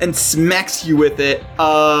off and smacks you with it,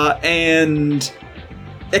 and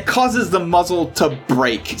it causes the muzzle to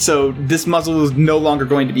break. So this muzzle is no longer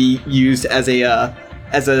going to be used as a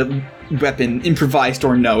weapon, improvised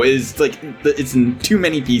or no. It is like it's in too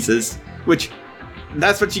many pieces, which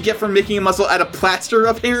that's what you get from making a muzzle out of plaster,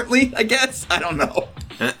 apparently. I guess I don't know,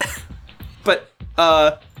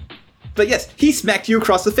 but yes, he smacked you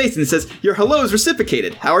across the face and says, "Your hello is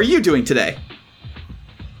reciprocated. How are you doing today?"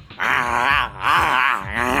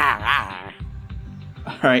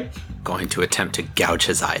 All right. Going to attempt to gouge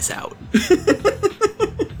his eyes out.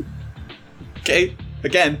 Okay,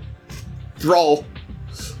 again, brawl.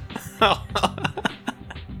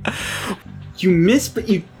 You miss, but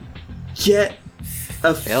you get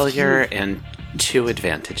a failure and 2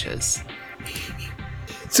 advantages.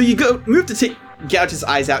 So you move to gouge his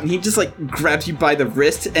eyes out, and he just like grabs you by the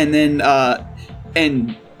wrist, and then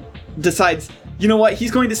and decides, you know what?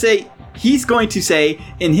 He's going to say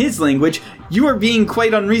in his language, "You are being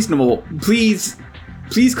quite unreasonable. Please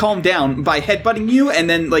calm down," by headbutting you, and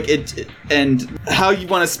then like it, and how you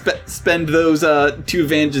want to spend those 2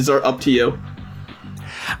 advantages are up to you.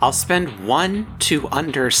 I'll spend 1 to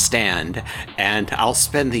understand, and I'll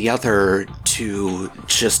spend the other to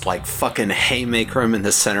just like fucking haymaker him in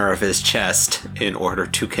the center of his chest in order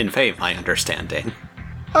to convey my understanding.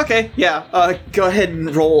 Okay, yeah. Go ahead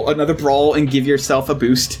and roll another brawl and give yourself a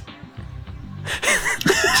boost.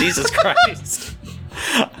 Jesus Christ.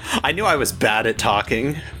 I knew I was bad at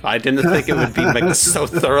talking. I didn't think it would be so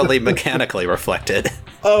thoroughly mechanically reflected.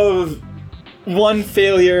 Of 1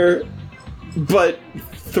 failure, but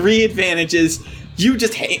 3 advantages. You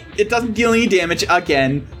just it doesn't deal any damage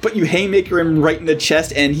again, but you haymaker him right in the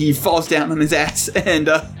chest, and he falls down on his ass. And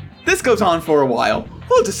this goes on for a while.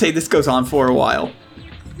 We'll just say this goes on for a while.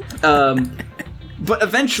 But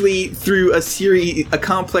eventually, through a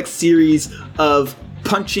complex series of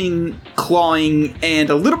punching, clawing, and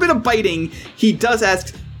a little bit of biting, he does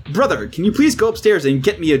ask, "Brother, can you please go upstairs and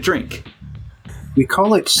get me a drink?" We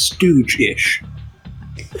call it stooge-ish.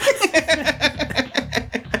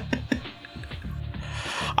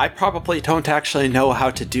 I probably don't actually know how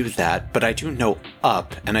to do that, but I do know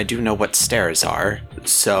up, and I do know what stairs are,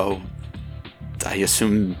 so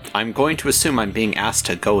I'm going to assume I'm being asked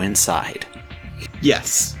to go inside.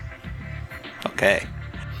 Yes. Okay.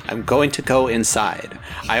 I'm going to go inside.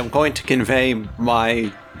 I am going to convey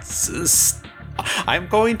my... I'm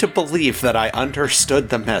going to believe that I understood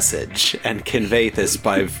the message and convey this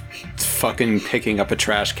by fucking picking up a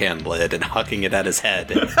trash can lid and hucking it at his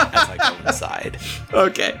head as I go inside.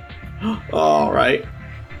 Okay. All right.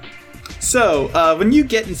 So, when you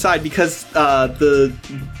get inside, because the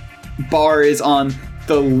bar is on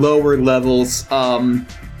the lower levels,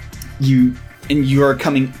 you are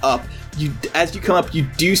coming up. As you come up, you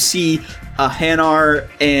do see a Hanar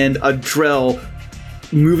and a Drell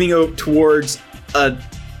moving up towards a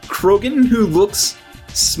Krogan who looks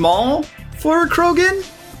small for a Krogan,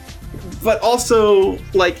 but also,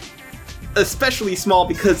 like, especially small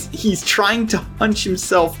because he's trying to hunch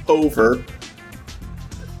himself over.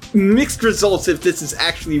 Mixed results if this is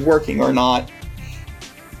actually working or not.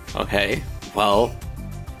 Okay, well,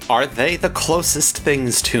 are they the closest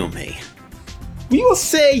things to me? We will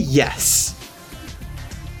say yes.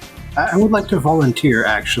 I would like to volunteer,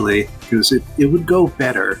 actually, because it would go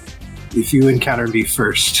better if you encounter me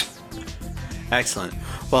first. Excellent.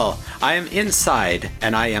 Well, I am inside,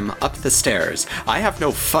 and I am up the stairs. I have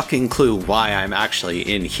no fucking clue why I'm actually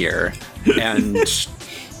in here. And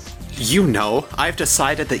you know, I've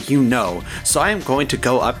decided that you know, so I am going to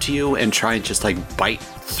go up to you and try and just, like, bite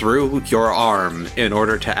through your arm in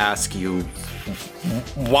order to ask you,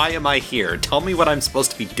 why am I here? Tell me what I'm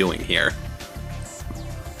supposed to be doing here.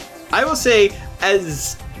 I will say,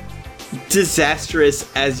 as disastrous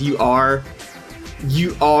as you are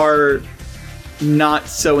not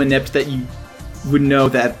so inept that you would know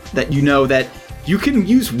that you can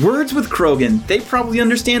use words with Krogan. They probably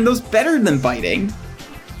understand those better than biting.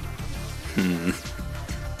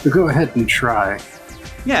 So go ahead and try.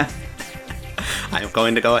 Yeah. I'm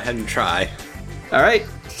going to go ahead and try. All right.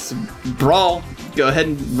 So, brawl. Go ahead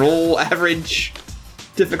and roll average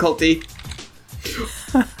difficulty.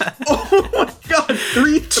 Oh my god!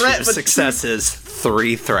 3 threats. 2 successes,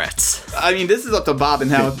 3 threats. I mean, this is up to Bob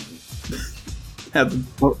and how the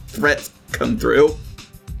threats come through.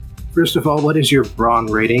 First of all, what is your brawn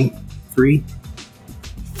rating? 3?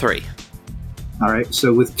 3. Alright,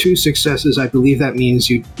 so with 2 successes, I believe that means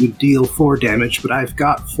you deal 4 damage, but I've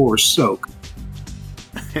got 4 soak.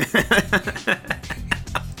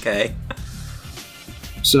 Okay.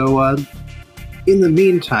 So, in the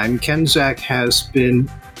meantime, Kenzak has been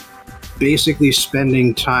basically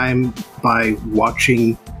spending time by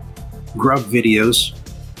watching grub videos.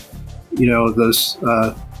 You know, those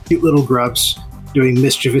cute little grubs doing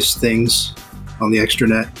mischievous things on the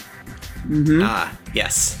extranet. Mm-hmm. Ah,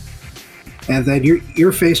 yes. And then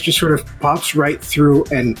your face just sort of pops right through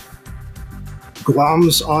and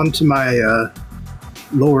gloms onto my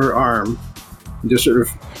lower arm. And just sort of...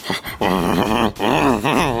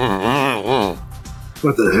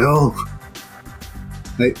 What the hell?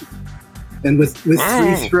 And with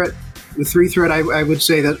 3 threat, I would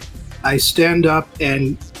say that I stand up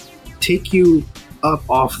and take you up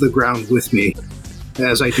off the ground with me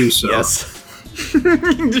as I do so. Yes.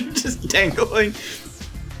 Just dangling.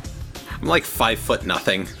 I'm like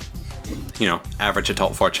 5'0". You know, average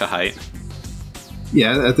adult Forcha height.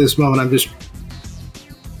 Yeah, at this moment I'm just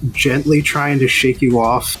gently trying to shake you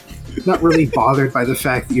off. Not really bothered by the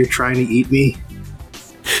fact that you're trying to eat me.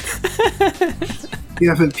 You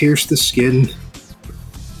haven't pierced the skin.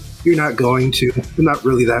 You're not going to. I'm not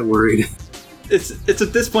really that worried. It's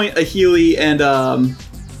at this point Ahili and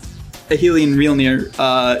Realnir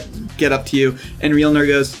get up to you, and Realnir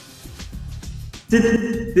goes,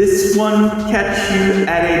 "Did this one catch you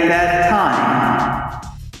at a bad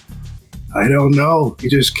time?" I don't know. He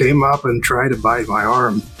just came up and tried to bite my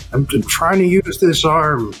arm. I'm trying to use this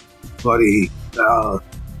arm, buddy.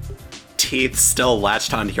 Teeth still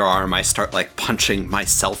latched onto your arm. I start like punching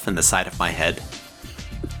myself in the side of my head.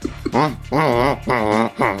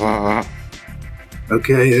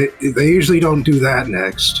 Okay, they usually don't do that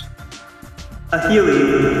next.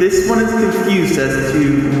 Ahili, this one is confused as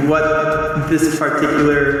to what this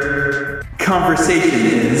particular conversation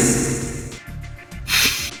is.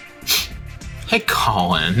 Hey,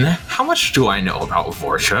 Colin, how much do I know about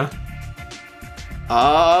Vorcha?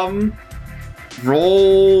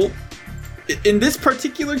 Roll. In this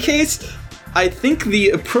particular case, I think the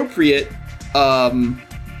appropriate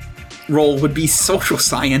role would be social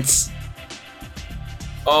science.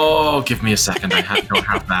 Oh, give me a second. I don't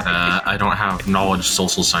have that. I don't have knowledge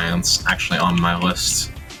social science actually on my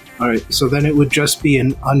list. Alright, so then it would just be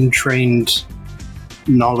an untrained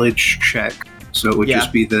knowledge check. So it would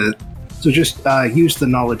just be use the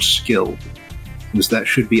knowledge skill, because that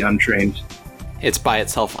should be untrained. It's by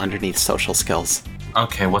itself underneath social skills.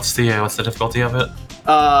 Okay, what's the difficulty of it?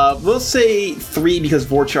 We'll say 3 because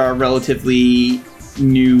Vorcha are relatively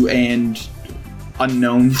new and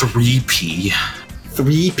unknown. 3P.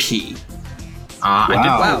 3P. I did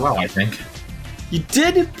pretty well, I think. You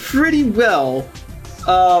did pretty well.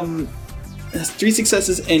 3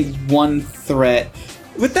 successes and 1 threat.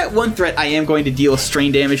 With that 1 threat, I am going to deal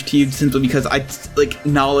strain damage to you simply because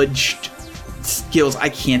knowledge skills, I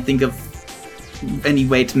can't think of any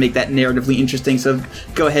way to make that narratively interesting, so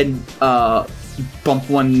go ahead and bump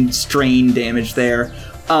 1 strain damage there.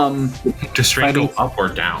 Does strain go up or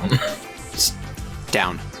down?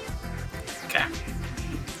 Down. Okay.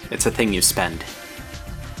 It's a thing you spend.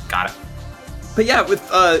 Got it. But yeah, with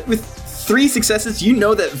 3 successes, you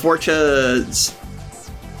know that Vorchas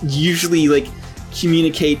usually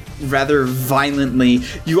communicate rather violently.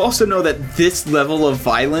 You also know that this level of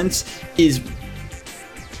violence is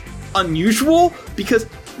unusual because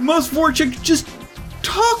most Vorcha just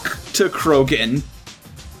talk to Krogan.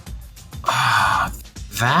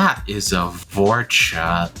 That is a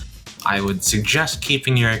Vorcha. I would suggest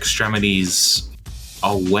keeping your extremities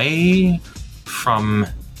away from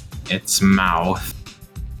its mouth.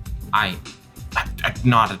 I've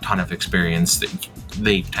not a ton of experience.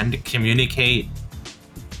 They tend to communicate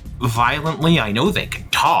violently. I know they can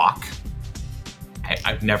talk.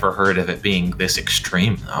 I've never heard of it being this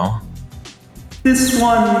extreme, though. This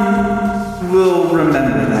one will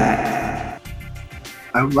remember that.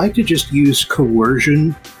 I would like to just use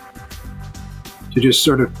coercion to just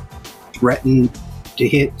sort of threaten to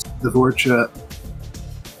hit the Vorcha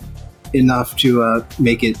enough to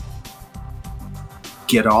make it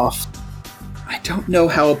get off. I don't know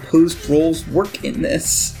how opposed roles work in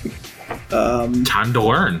this. Time to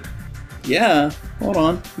learn. Yeah, hold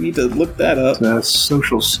on. We need to look that up.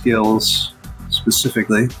 Social skills,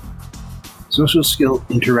 specifically. Social skill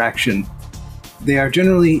interaction. They are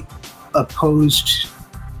generally opposed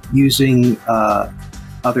using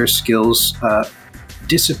other skills.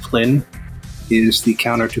 Discipline is the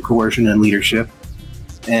counter to coercion and leadership.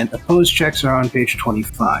 And opposed checks are on page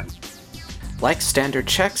 25. Like standard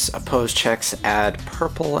checks, opposed checks add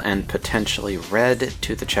purple and potentially red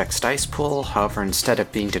to the check's dice pool. However, instead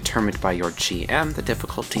of being determined by your GM, the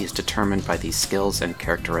difficulty is determined by the skills and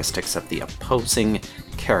characteristics of the opposing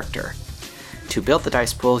character. To build the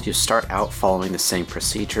dice pool, you start out following the same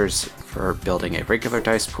procedures for building a regular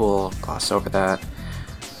dice pool. Gloss over that.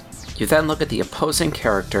 You then look at the opposing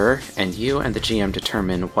character, and you and the GM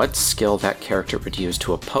determine what skill that character would use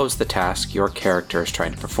to oppose the task your character is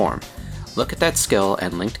trying to perform. Look at that skill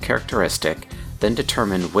and linked characteristic, then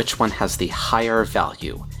determine which one has the higher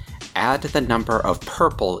value. Add the number of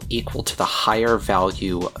purple equal to the higher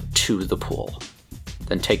value to the pool.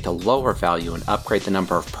 Then take the lower value and upgrade the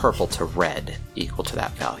number of purple to red equal to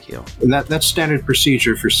that value. And that's standard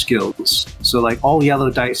procedure for skills. So all yellow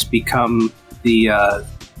dice become the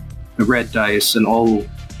red dice, and all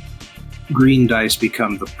green dice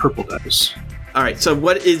become the purple dice. All right. So,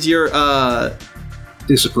 what is your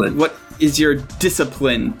discipline? What is your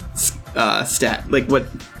discipline stat? What?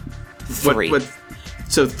 3. What?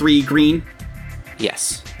 So 3 green.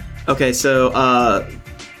 Yes. Okay. So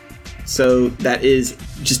that is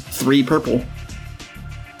just 3 purple.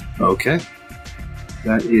 Okay.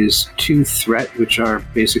 That is 2 threat, which are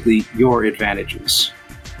basically your advantages.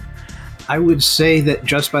 I would say that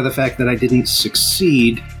just by the fact that I didn't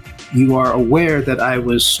succeed, you are aware that I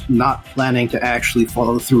was not planning to actually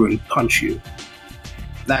follow through and punch you.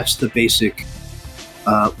 That's the basic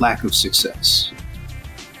lack of success.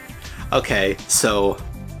 Okay, so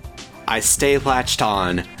I stay latched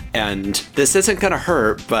on, and this isn't gonna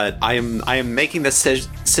hurt, but I am making this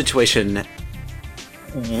situation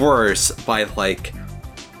worse by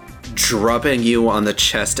drubbing you on the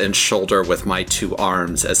chest and shoulder with my 2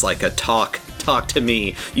 arms as a talk to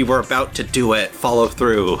me, you were about to do it, follow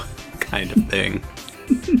through kind of thing.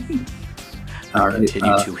 All right,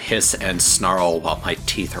 continue to hiss and snarl while my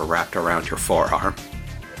teeth are wrapped around your forearm.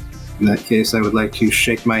 In that case, I would like to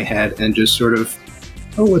shake my head and just sort of,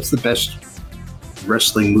 what's the best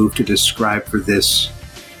wrestling move to describe for this?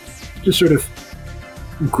 Just sort of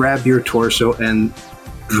grab your torso and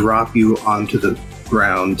drop you onto the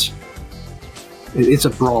ground. It's a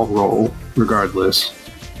brawl roll, regardless.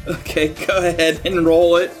 Okay, go ahead and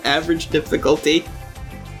roll it. Average difficulty.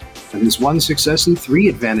 And there's 1 success and 3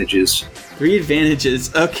 advantages. 3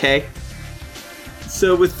 advantages. Okay.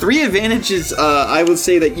 So with 3 advantages, I would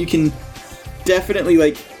say that you can definitely,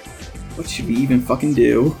 like... What should we even fucking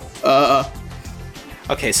do?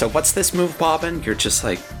 Okay, so what's this move, Bobbin? You're just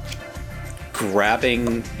like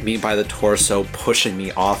grabbing me by the torso, pushing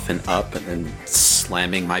me off and up, and then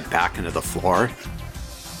slamming my back into the floor.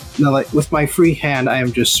 Now, like, with my free hand, I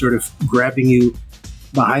am just sort of grabbing you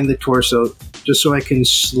behind the torso, just so I can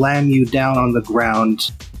slam you down on the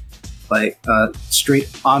ground, like, straight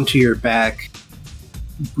onto your back,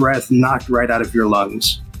 breath knocked right out of your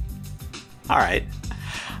lungs. Alright.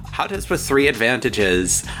 How does with 3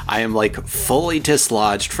 advantages, I am like fully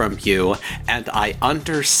dislodged from you, and I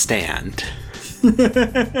understand.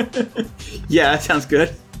 Yeah, that sounds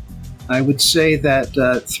good. I would say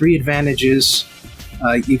that 3 advantages,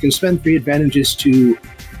 you can spend 3 advantages to,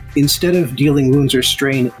 instead of dealing wounds or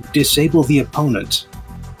strain, disable the opponent.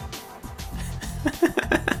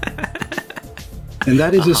 And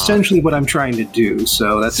that is essentially what I'm trying to do,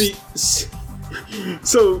 so that's...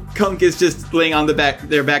 So Kunk is just laying on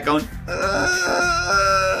their back going,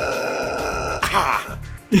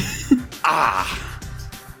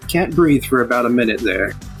 Can't breathe for about a minute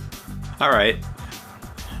there. Alright.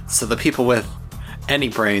 So the people with any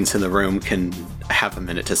brains in the room can have a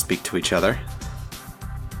minute to speak to each other.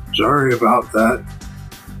 Sorry about that.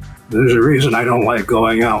 There's a reason I don't like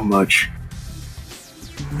going out much.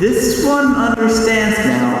 This one understands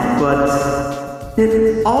now, but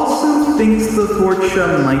it also thinks the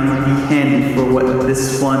Vorcha might be handy for what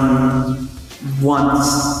this one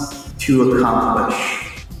wants to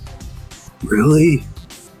accomplish. Really?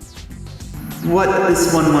 What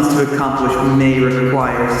this one wants to accomplish may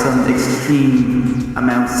require some extreme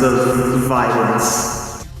amounts of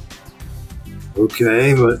violence.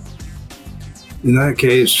 Okay, but in that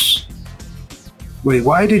case... Wait,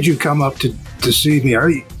 why did you come up to see me?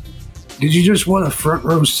 Did you just want a front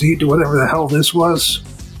row seat to whatever the hell this was?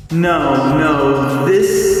 No,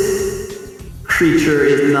 this creature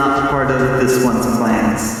is not part of this one's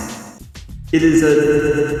plans. It is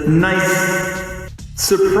a nice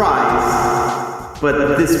surprise,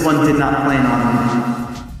 but this one did not plan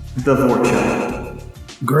on the Vorcha.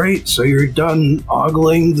 Great, so you're done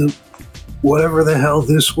ogling the whatever the hell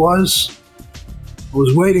this was? I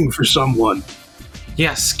was waiting for someone.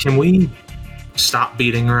 Yes, can we stop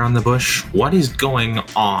beating around the bush? What is going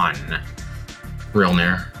on,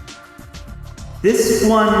 Rilnir? This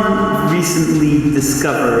one recently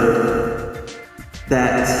discovered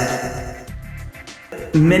that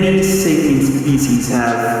many sapient species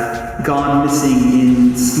have gone missing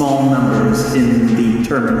in small numbers in the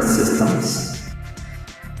terminus systems.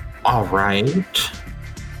 All right.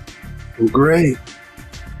 Well, great.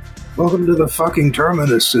 Welcome to the fucking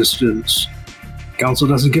terminus systems. Council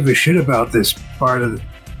doesn't give a shit about this part of the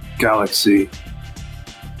galaxy.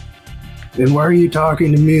 Then why are you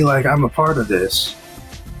talking to me like I'm a part of this?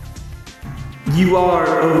 You are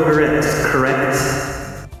Ogret, correct?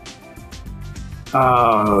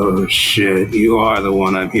 Oh shit, you are the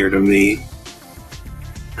one I'm here to meet.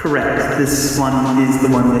 Correct. This one is the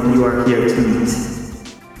one that you are here to meet.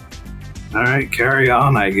 Alright, carry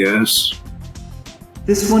on, I guess.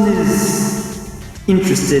 This one is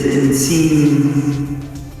interested in seeing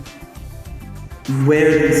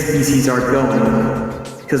where the species are going,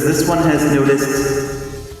 because this one has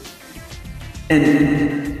noticed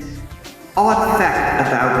an odd fact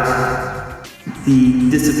about the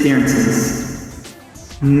disappearances.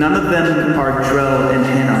 None of them are Drell and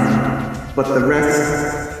Hanon, but the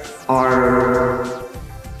rest are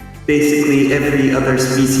basically every other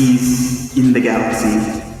species in the galaxy.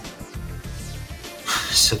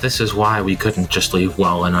 So this is why we couldn't just leave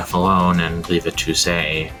well enough alone and leave it to,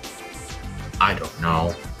 say, I don't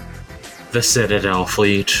know, the Citadel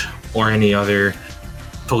Fleet or any other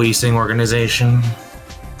policing organization.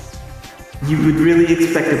 You would really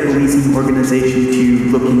expect a policing organization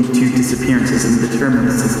to look into disappearances in the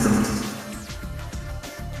terminus systems.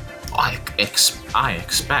 I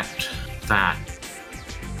expect that.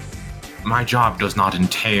 My job does not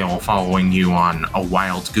entail following you on a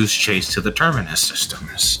wild goose chase to the terminus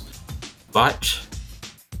systems. But,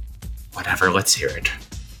 whatever, let's hear it.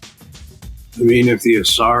 I mean, if the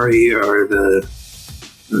Asari or the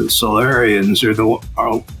Solarians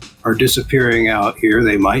are disappearing out here,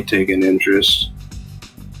 they might take an interest.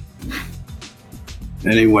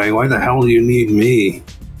 Anyway, why the hell do you need me?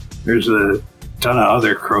 There's a ton of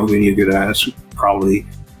other Krogan you could ask, probably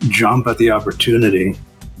jump at the opportunity.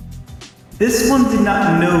 This one did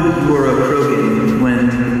not know you were a Krogan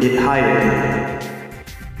when it hired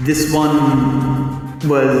you. This one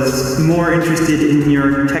was more interested in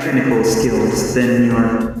your technical skills than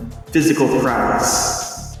your physical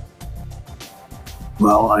prowess.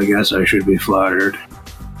 Well, I guess I should be flattered.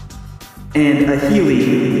 And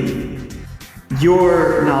Ahili,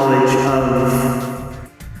 your knowledge of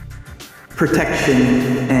protection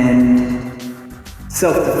and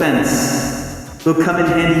self-defense will come in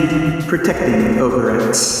handy protecting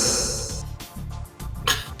Ogrex.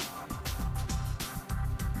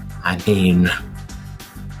 I mean,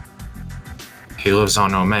 he lives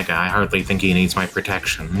on Omega. I hardly think he needs my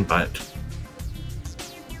protection, but...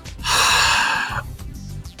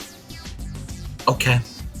 Okay.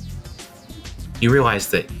 You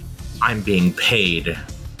realize that I'm being paid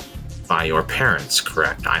by your parents,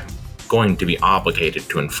 correct? I'm going to be obligated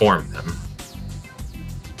to inform them.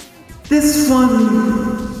 This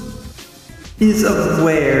one is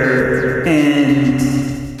aware, and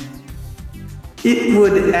it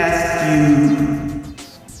would ask you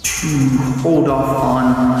to hold off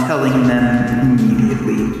on telling them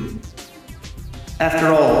immediately. After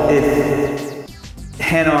all, if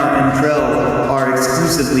Hanar and Drell are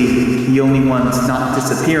exclusively the only ones not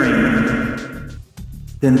disappearing,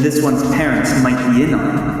 then this one's parents might be in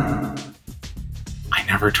on it. I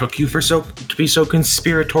never took you to be so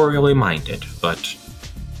conspiratorially minded, but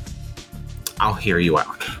I'll hear you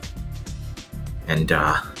out. And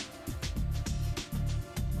I'm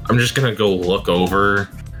just gonna go look over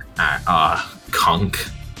at Kunk,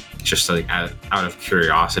 just like out of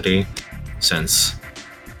curiosity, since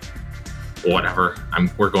whatever,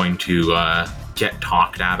 we're going to get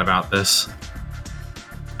talked at about this.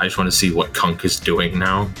 I just want to see what Kunk is doing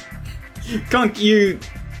now. Kunk, you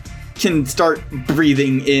can start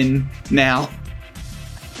breathing in now.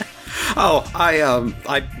 Oh, I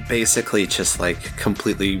basically just like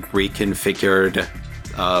completely reconfigured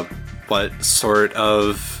what sort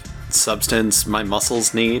of substance my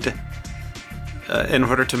muscles need in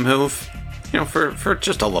order to move. You know, for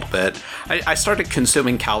just a little bit. I started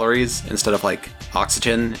consuming calories instead of like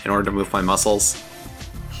oxygen in order to move my muscles.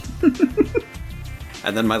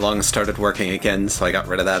 And then my lungs started working again, so I got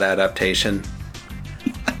rid of that adaptation.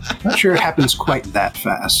 Not sure it happens quite that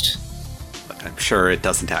fast. But I'm sure it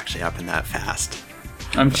doesn't actually happen that fast.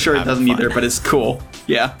 I'm sure it doesn't either, but it's cool.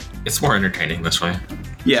 Yeah. It's more entertaining this way.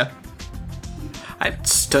 Yeah. I've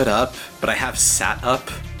stood up, but I have sat up.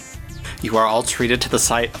 You are all treated to the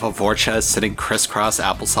sight of a Vorcha sitting crisscross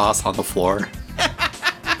applesauce on the floor.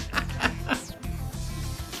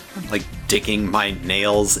 I'm like digging my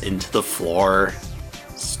nails into the floor,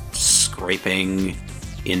 scraping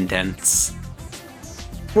indents.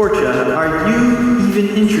 Vorcha, are you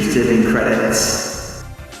even interested in credits?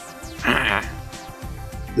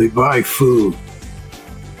 They buy food.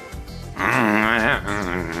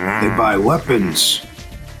 They buy weapons.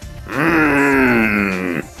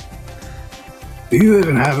 Do you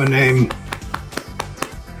even have a name?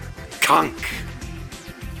 Kunk.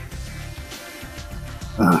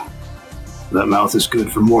 That mouth is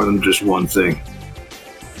good for more than just one thing.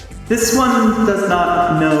 This one does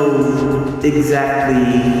not know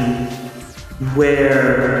exactly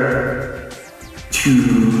where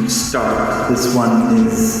to start. This one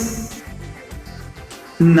is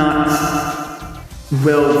not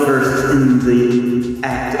well versed in the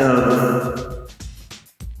act of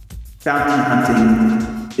bounty hunting,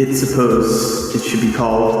 it's supposed it should be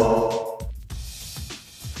called.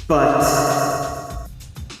 But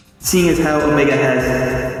seeing as how Omega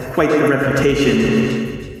has quite the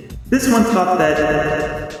reputation, this one thought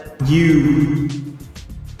that you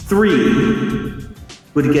three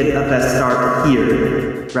would get a best start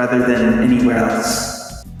here rather than anywhere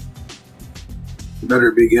else. Better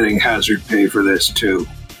be getting hazard pay for this too.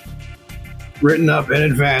 Written up in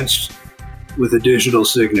advance with a digital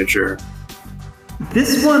signature.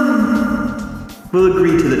 This one will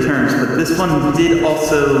agree to the terms, but this one did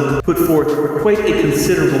also put forth quite a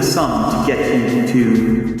considerable sum to get you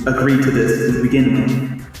to agree to this to begin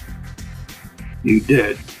with. You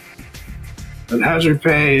did. But hazard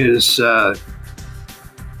pay is on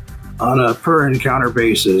a per encounter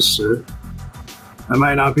basis. I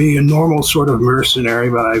might not be a normal sort of mercenary,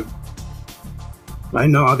 but I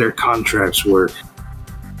know how their contracts work.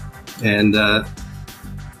 And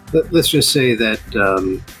let's just say that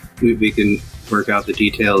we can work out the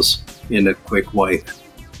details in a quick wipe.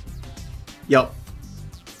 Yep.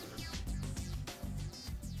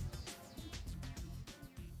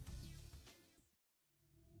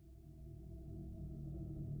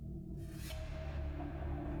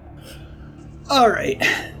 All right.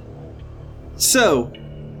 So,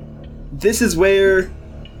 this is where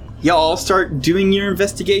y'all start doing your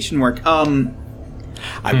investigation work.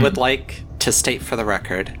 I would like to state for the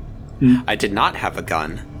record, I did not have a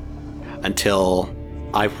gun until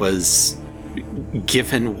I was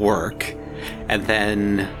given work, and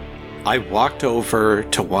then I walked over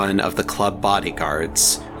to one of the club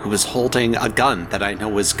bodyguards who was holding a gun that I know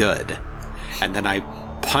was good, and then I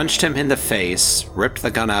punched him in the face, ripped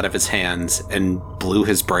the gun out of his hands, and blew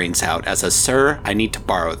his brains out as a, "Sir, I need to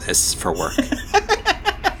borrow this for work."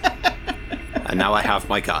 And now I have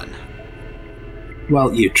my gun.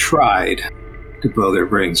 Well, you tried to blow their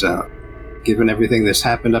brains out. Given everything that's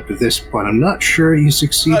happened up to this point, I'm not sure you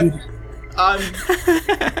succeeded.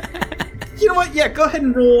 You know what? Yeah, go ahead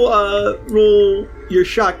and roll your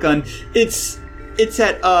shotgun. It's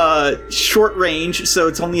at short range, so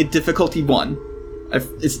it's only a difficulty 1.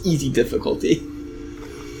 It's easy difficulty.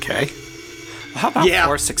 Okay. How about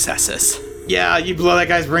 4 successes? Yeah, you blow that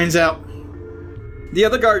guy's brains out. The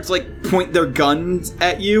other guards, point their guns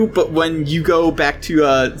at you, but when you go back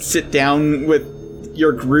to sit down with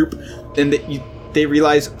your group, and they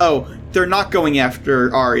realize, oh, they're not going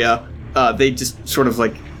after Arya, they just sort of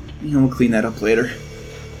we'll clean that up later.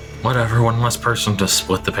 Whatever, one less person to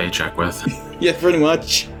split the paycheck with. Yeah, pretty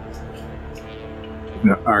much.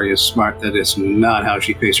 Arya's smart. That is not how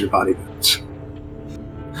she pays her bodyguards.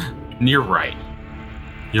 You're right.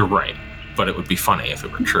 But it would be funny if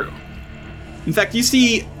it were true. In fact, you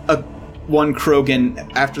see one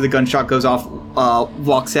Krogan, after the gunshot goes off,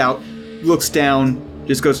 walks out, looks down,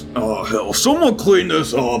 just goes, "Oh, hell, someone clean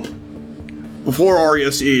this up before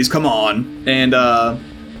Arya sees, come on." And a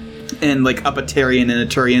Turian and a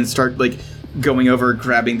Turian start, going over,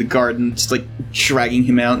 grabbing the guard and just, dragging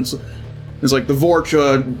him out. And it's the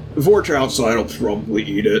Vorcha outside will probably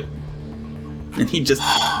eat it. And he just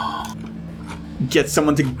gets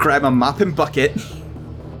someone to grab a mop and bucket.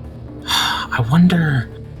 I wonder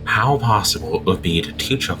how possible it would be to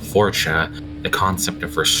teach a Vorcha the concept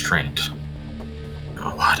of restraint.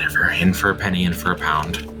 Oh, whatever. In for a penny, in for a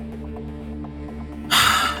pound.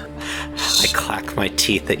 I clack my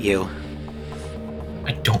teeth at you.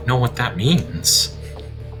 I don't know what that means.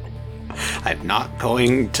 I'm not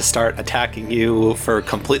going to start attacking you for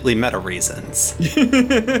completely meta reasons.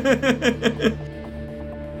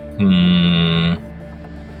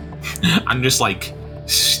 I'm just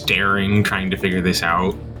staring, trying to figure this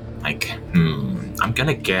out. I'm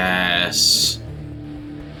gonna guess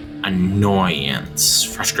annoyance.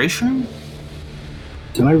 Frustration?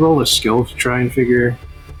 Can I roll a skill to try and figure?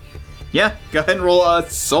 Yeah, go ahead and roll a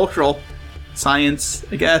social science,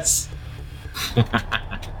 I guess.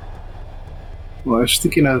 Well, I was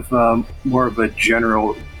thinking of more of a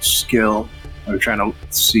general skill. I'm trying to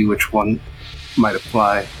see which one might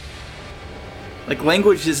apply.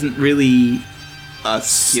 Language isn't really a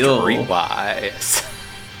skill. Streetwise.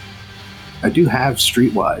 I do have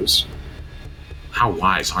Streetwise. How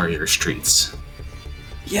wise are your streets?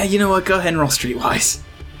 Yeah, you know what? Go ahead and roll Streetwise.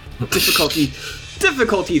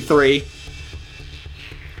 Difficulty 3.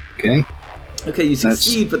 Okay. Okay, you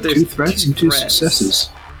succeed, but there's 2 threats and 2 successes.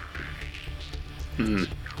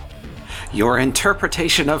 Your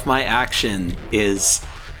interpretation of my action is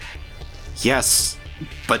yes,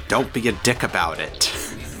 but don't be a dick about it.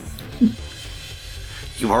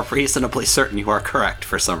 You are reasonably certain you are correct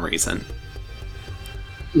for some reason.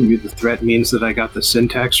 Maybe the threat means that I got the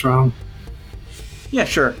syntax wrong. Yeah,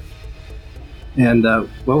 sure. And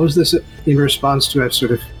what was this in response to? I've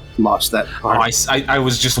sort of lost that part. I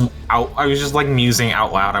was just musing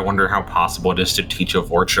out loud. I wonder how possible it is to teach a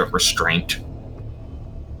Vorcha restraint.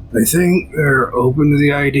 I think they're open to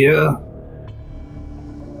the idea,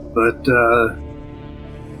 but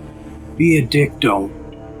be a dick, don't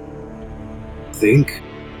think.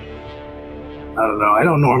 I don't know. I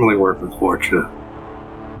don't normally work with Vorcha.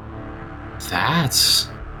 That's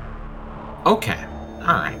okay. All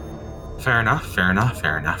right. Fair enough.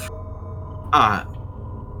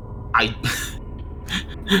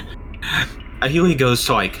 Ahili goes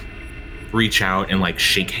to reach out and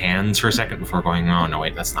shake hands for a second before going, "Oh no,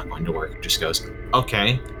 wait, that's not going to work." Just goes,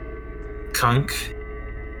 "Okay, Kunk,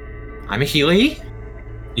 I'm Ahili.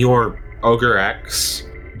 You're Ogre X.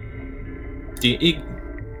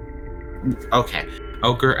 Okay,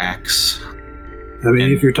 Ogre X." I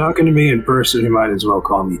mean, if you're talking to me in person, you might as well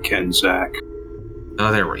call me Ken Zach.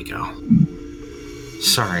 Oh, there we go.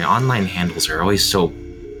 Sorry, online handles are always so...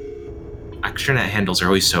 Extranet handles are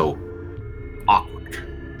always so... awkward.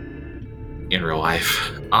 In real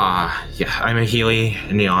life. Yeah, I'm Ahili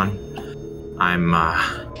Neon. I'm,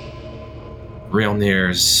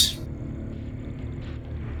 Realnir's...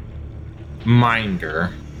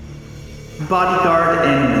 minder. Bodyguard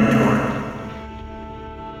and mentor.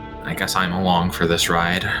 I guess I'm along for this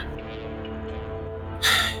ride.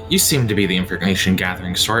 You seem to be the information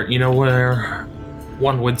gathering sort. You know where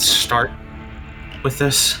one would start with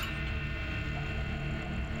this?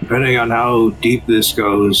 Depending on how deep this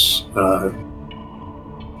goes,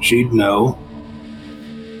 she'd know.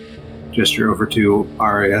 Gesture over to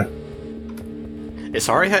Arya. Is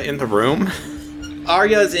Arya in the room?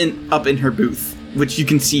 Arya's up in her booth, which you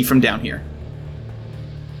can see from down here.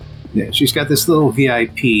 Yeah, she's got this little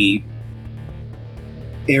VIP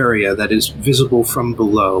area that is visible from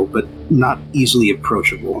below, but not easily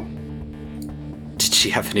approachable. Did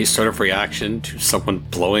she have any sort of reaction to someone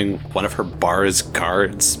blowing one of her bar's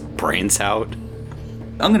guards' brains out?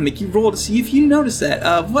 I'm gonna make you roll to see if you notice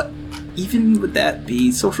that. What even would that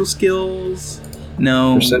be? Social skills?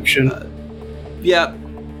 No. Perception? Yeah.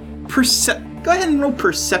 Go ahead and roll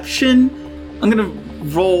perception. I'm gonna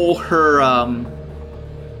roll her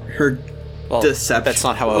deception. That's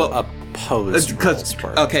not how opposed rolls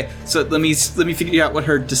work. Okay, so let me figure out what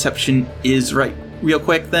her deception is real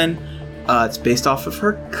quick then. It's based off of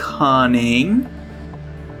her cunning.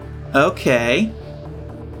 Okay.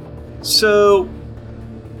 So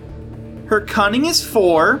her cunning is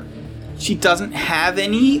 4. She doesn't have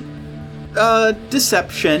any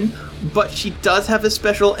deception, but she does have a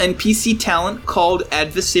special NPC talent called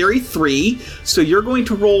Adversary 3. So you're going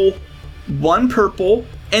to roll 1 purple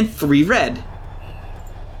and 3 red.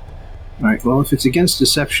 Alright, well, if it's against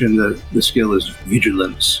deception, the skill is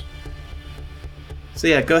vigilance. So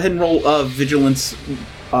yeah, go ahead and roll vigilance,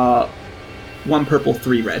 1 purple,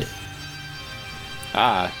 3 red.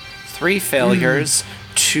 3 failures,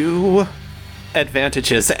 2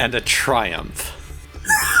 advantages, and a triumph.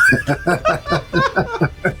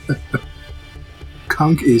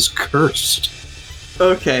 Kunk is cursed.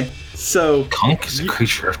 Okay, so Kunk is a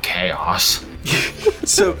creature of chaos.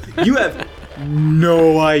 so you have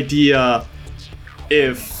no idea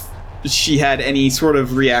if she had any sort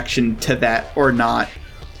of reaction to that or not,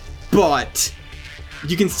 but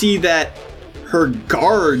you can see that her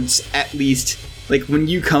guards, at least, like when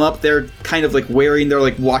you come up, they're kind of like wary and they're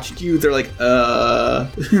like watching you. They're like,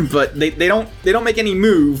 but they don't make any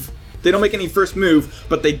move. They don't make any first move,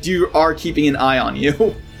 but they are keeping an eye on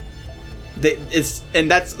you.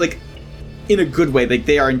 And that's like in a good way. Like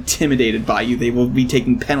they are intimidated by you. They will be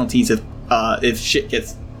taking penalties if shit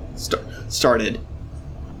gets started.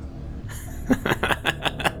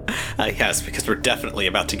 Yes, because we're definitely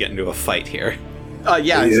about to get into a fight here.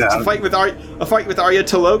 It's a fight with Arya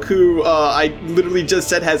T'Loak, who I literally just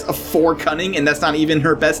said has a 4 cunning, and that's not even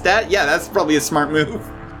her best stat. Yeah, that's probably a smart move.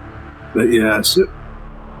 But yeah,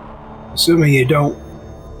 assuming you don't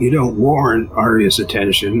warrant Arya's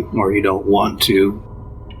attention, or you don't want to,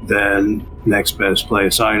 then next best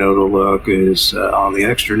place I know to look is on the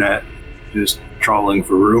extranet, just trawling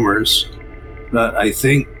for rumors. But I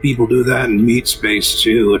think people do that in meat space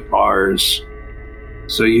too, at bars.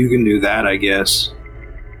 So you can do that, I guess.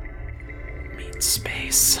 Meat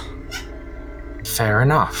space. Fair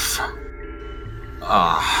enough.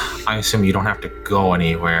 I assume you don't have to go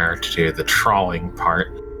anywhere to do the trawling part.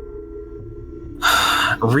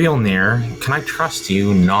 Realnir, can I trust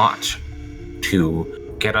you not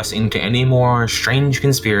to get us into any more strange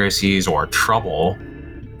conspiracies or trouble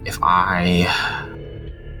if I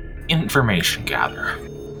information gather?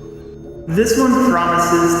 This one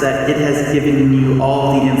promises that it has given you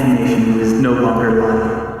all the information you is no longer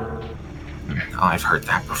lying. I've heard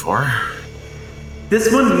that before.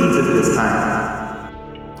 This one means it this time.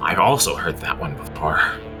 I've also heard that one before.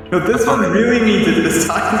 No, this one really means it this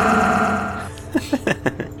time.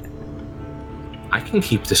 I can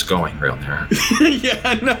keep this going, Realnir.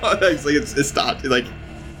 Yeah, no, actually, it's stopped. Like,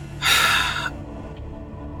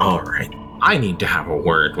 all right. I need to have a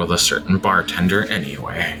word with a certain bartender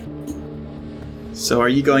anyway. So are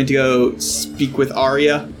you going to go speak with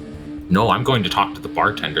Arya? No, I'm going to talk to the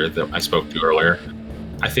bartender that I spoke to earlier.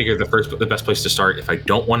 I figure the best place to start if I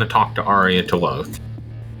don't want to talk to Arya T'Loak.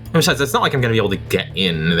 Besides, it's not like I'm going to be able to get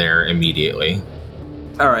in there immediately.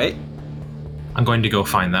 All right. I'm going to go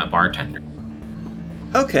find that bartender.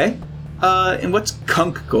 Okay. And what's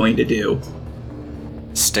Kunk going to do?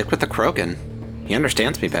 Stick with the Krogan. He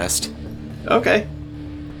understands me best. Okay.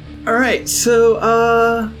 All right.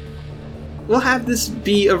 So, we'll have this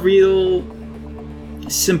be a real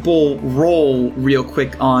simple roll real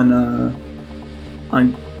quick on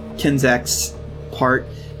Kenzak's part.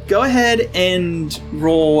 Go ahead and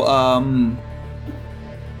roll,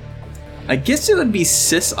 I guess it would be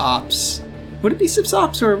SysOps. Would it be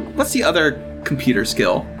SysOps, or what's the other computer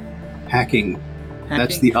skill? Hacking.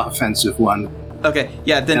 That's the offensive one. Okay,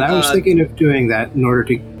 yeah, then... And I was thinking of doing that in order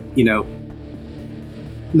to,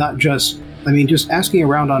 not just... I mean, just asking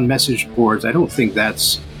around on message boards, I don't think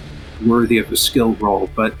that's worthy of a skill roll,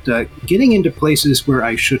 but getting into places where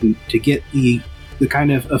I shouldn't to get the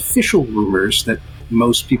kind of official rumors that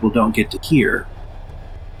most people don't get to hear,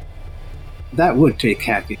 that would take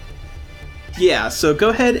hacking. Yeah, so go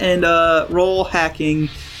ahead and roll hacking.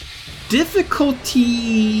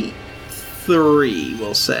 Difficulty 3,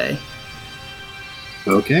 we'll say.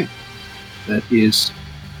 Okay. That is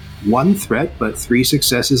 1 threat, but 3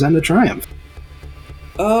 successes and a triumph.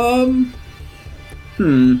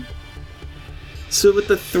 So with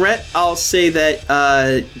the threat, I'll say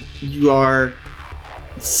that you are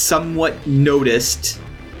somewhat noticed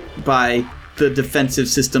by the defensive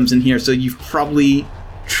systems in here, so you've probably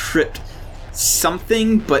tripped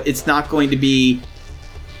something, but it's not going to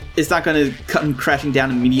come crashing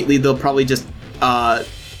down immediately. They'll probably just up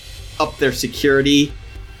their security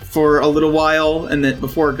for a little while, and then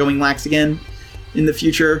before going lax again in the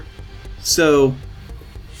future. So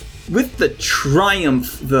with the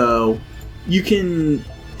triumph, though, you can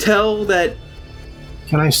tell that...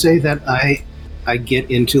 Can I say that I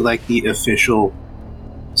get into, like, the official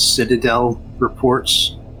Citadel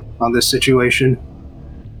reports on this situation?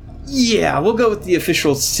 Yeah, we'll go with the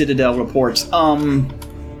official Citadel reports.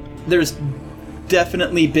 There's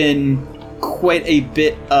definitely been quite a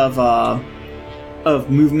bit of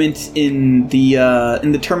movement in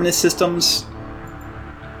the Terminus systems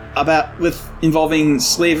involving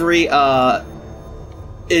slavery.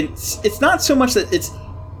 It's not so much that it's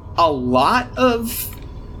a lot of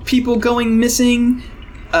people going missing.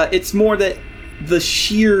 It's more that the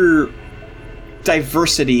sheer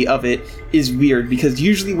diversity of it is weird, because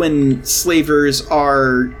usually when slavers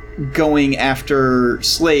are going after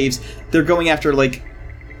slaves, they're going after, like,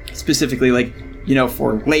 specifically, like, you know,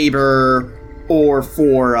 for labor or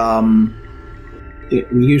for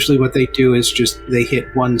usually what they do is just they hit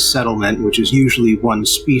one settlement, which is usually one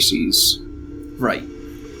species. Right.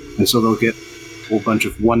 And so they'll get a whole bunch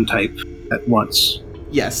of one type at once.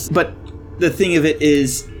 Yes, but the thing of it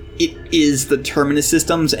is the Terminus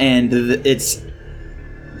systems, and it's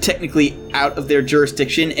technically out of their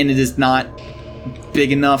jurisdiction, and it is not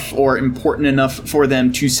big enough or important enough for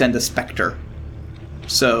them to send a Spectre.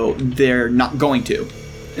 So they're not going to.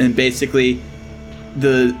 And basically,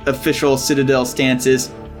 the official Citadel stance is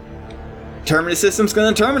Terminus system's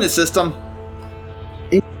gonna Terminus system.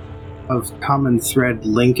 Of common thread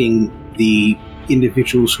linking the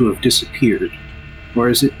individuals who have disappeared? Or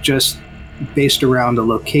is it just based around a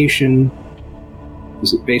location?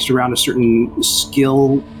 Is it based around a certain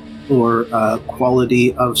skill or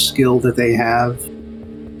quality of skill that they have?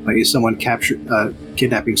 Like, is someone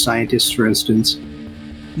kidnapping scientists, for instance?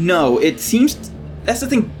 No, it seems... That's the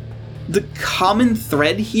thing. The common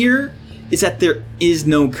thread here is that there is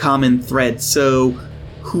no common thread. So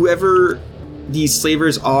whoever these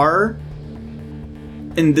slavers are,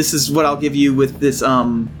 and this is what I'll give you with this,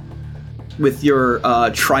 with your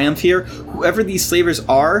triumph here, whoever these slavers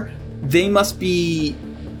are, they must be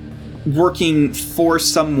working for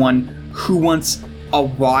someone who wants a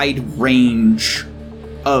wide range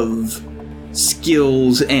of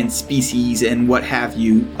skills and species and what have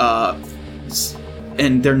you,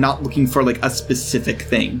 and they're not looking for, like, a specific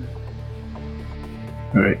thing.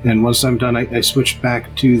 Alright, and once I'm done, I switch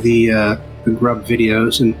back to the Grub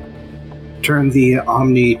videos and turn the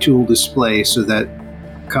Omni tool display so that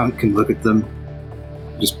Conk can look at them.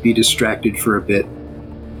 Just be distracted for a bit.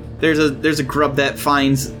 There's a grub that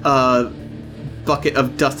finds a bucket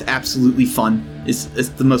of dust absolutely fun. It's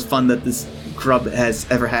the most fun that this grub has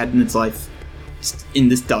ever had in its life. Just in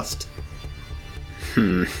this dust.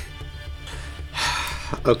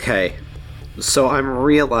 Okay. So I'm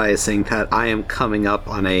realizing that I am coming up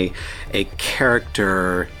on a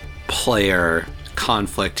character player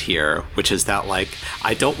conflict here, which is that, like,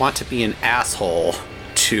 I don't want to be an asshole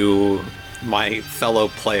to my fellow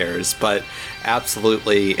players, but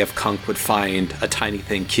absolutely, if Kunk would find a tiny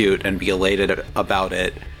thing cute and be elated about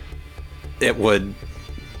it, it would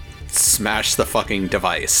smash the fucking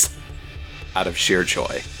device out of sheer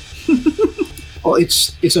joy. Well,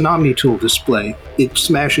 it's an Omni tool display. It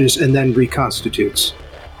smashes and then reconstitutes.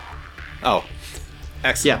 Oh,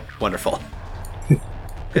 excellent. Yeah. Wonderful.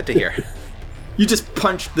 Good to hear. You just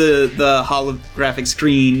punch the holographic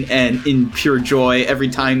screen, and in pure joy, every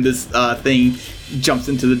time this thing jumps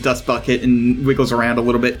into the dust bucket and wiggles around a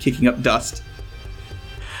little bit, kicking up dust.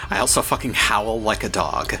 I also fucking howl like a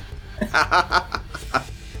dog.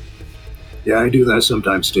 Yeah, I do that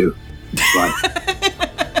sometimes too. But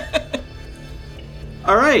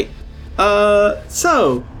Alright,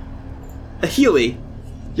 so, Healy,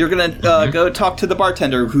 you're gonna go talk to the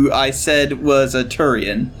bartender, who I said was a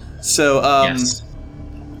Turian. So, Yes.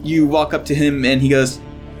 you walk up to him and he goes,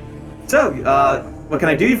 So, what can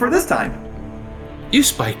I do for this time? You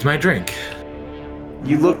spiked my drink.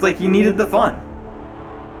 You looked like you needed the fun.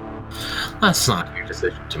 That's not your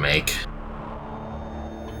decision to make.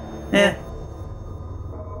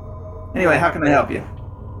 Anyway, how can I help you?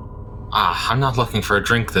 I'm not looking for a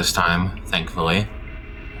drink this time, thankfully.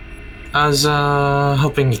 I was,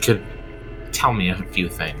 hoping you could tell me a few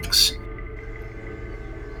things.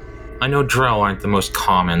 I know Drell aren't the most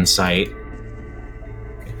common sight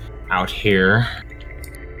out here.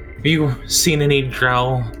 Have you seen any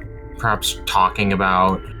Drell perhaps talking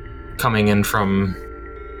about coming in from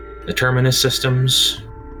the Terminus systems?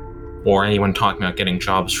 Or anyone talking about getting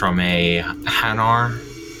jobs from a Hanar?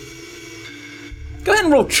 Go ahead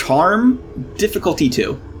and roll Charm, difficulty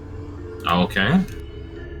 2. Okay.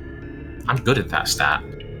 I'm good at that stat.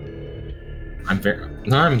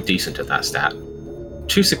 I'm decent at that stat.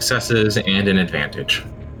 2 successes and an advantage.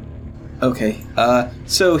 Okay,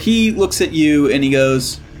 so he looks at you and he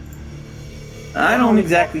goes, I don't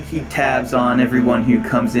exactly keep tabs on everyone who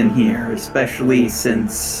comes in here, especially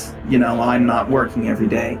since, I'm not working every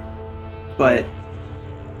day. But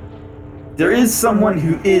there is someone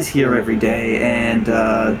who is here every day, and,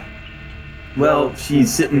 well,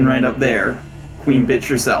 she's sitting right up there. Queen Bitch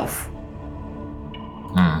herself.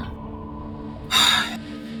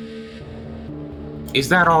 Is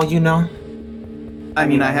that all you know? I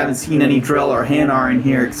mean, I haven't seen any Drell or Hanar in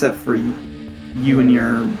here except for you and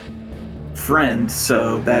your friend,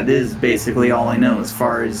 so that is basically all I know as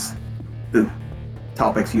far as the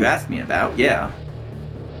topics you asked me about, yeah.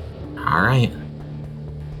 Alright.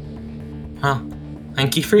 Well,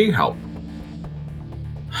 thank you for your help.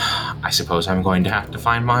 I suppose I'm going to have to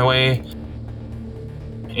find my way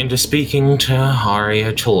into speaking to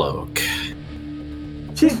Arya T'Loak.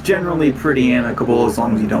 She's generally pretty amicable as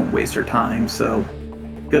long as you don't waste her time, so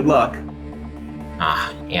good luck.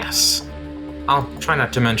 Yes. I'll try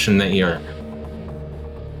not to mention that you're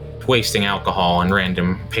wasting alcohol on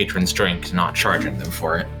random patrons' drinks, not charging them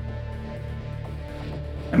for it.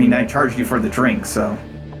 I mean, I charged you for the drink, so...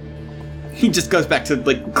 He just goes back to,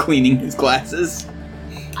 cleaning his glasses.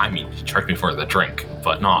 I mean, he charged me for the drink,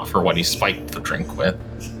 but not for what he spiked the drink with.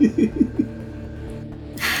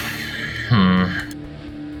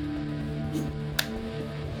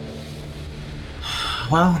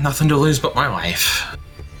 Well, nothing to lose but my life.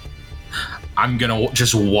 I'm gonna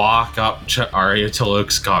just walk up to Arya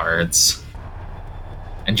T'Loak's guards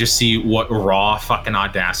and just see what raw fucking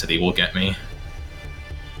audacity will get me.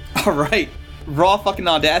 Alright, raw fucking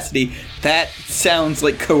audacity. That sounds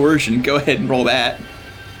like coercion. Go ahead and roll that.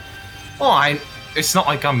 Well, it's not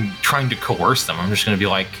like I'm trying to coerce them. I'm just gonna be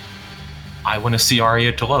like, I want to see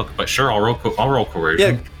Arya T'Loak, but sure, I'll roll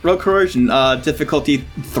coercion. Yeah, roll coercion. Difficulty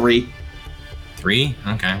 3. 3?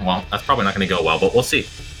 Okay, well, that's probably not gonna go well, but we'll see.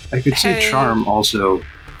 I could see Charm also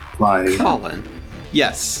fly. Colin.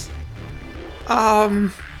 Yes.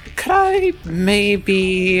 Could I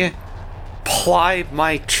maybe ply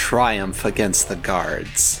my triumph against the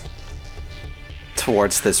guards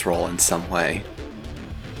towards this roll in some way?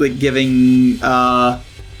 Like giving a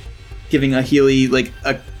Healy,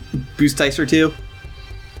 a boost dice or 2?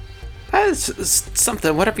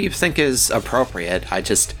 Something, whatever you think is appropriate. I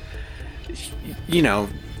just,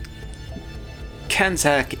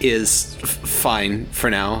 Kenzak is fine for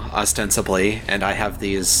now, ostensibly, and I have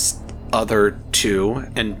these other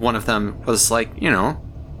 2, and one of them was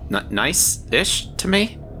nice-ish to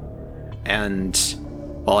me. And,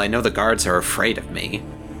 well, I know the guards are afraid of me.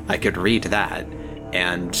 I could read that.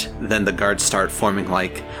 And then the guards start forming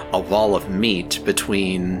a wall of meat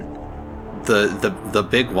between the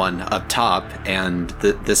big one up top and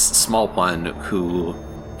this small one who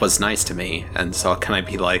was nice to me. And so can I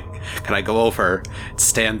go over,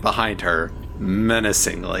 stand behind her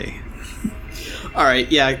menacingly? All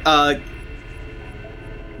right, yeah.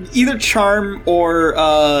 Either charm or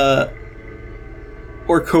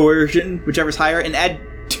coercion, whichever's higher, and add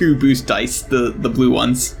 2 boost dice, the blue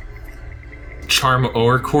ones. Charm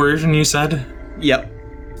or coercion, you said? Yep.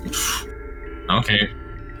 Okay.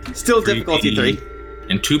 Still difficulty 3.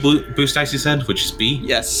 And 2 boost dice, you said, which is B?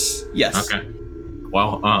 Yes. Okay.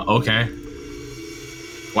 Well, okay.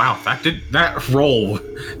 Wow, that roll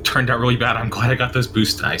turned out really bad. I'm glad I got those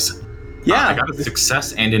boost dice. Yeah. I got a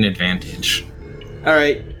success and an advantage. All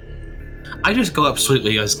right. I just go up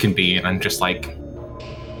sweetly as can be, and I'm just like,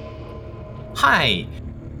 hi.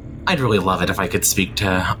 I'd really love it if I could speak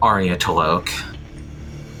to Arya T'Loak.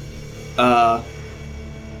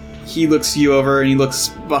 He looks you over and he looks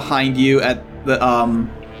behind you at the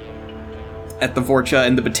Vorcha,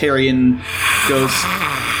 and the Batarian goes,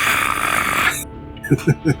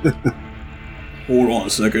 hold on a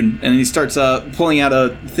second. And he starts pulling out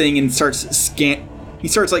a thing and starts he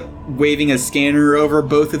starts like waving a scanner over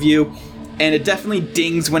both of you, and it definitely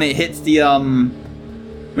dings when it hits the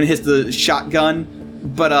shotgun.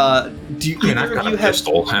 But do I mean, I've got a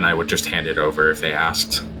pistol, and I would just hand it over if they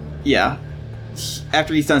asked. Yeah.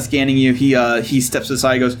 After he's done scanning you, he steps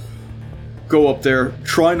aside and goes, "Go up there.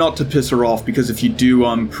 Try not to piss her off, because if you do,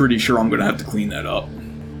 I'm pretty sure I'm going to have to clean that up."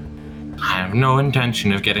 I have no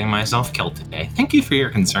intention of getting myself killed today. Thank you for your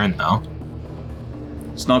concern, though.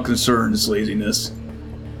 It's not concern, it's laziness.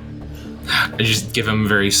 I just give him a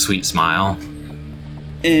very sweet smile.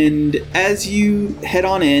 And as you head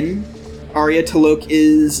on in, Arya T'Loak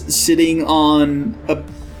is sitting on a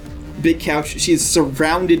big couch. She's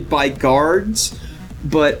surrounded by guards,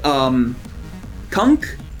 but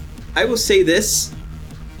Kunk, I will say this: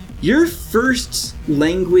 your first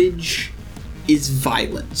language is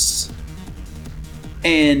violence,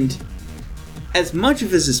 and as much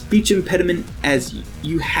of a speech impediment as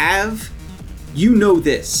you have, you know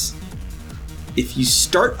this: if you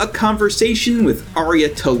start a conversation with Arya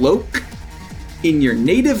T'Loak in your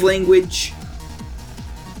native language,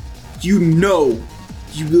 you know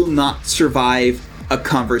you will not survive a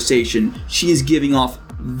conversation. She is giving off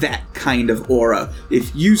that kind of aura.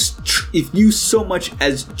 If you so much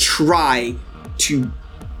as try to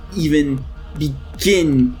even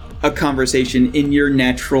begin a conversation in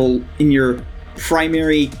your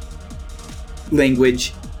primary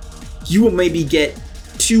language, you will maybe get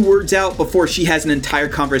 2 words out before she has an entire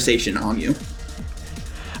conversation on you.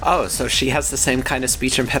 Oh, so she has the same kind of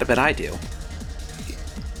speech impediment I do.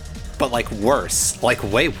 But like worse. Like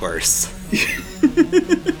way worse.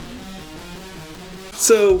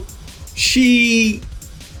 So she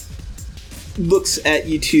looks at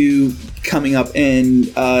you two coming up, and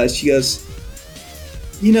she goes,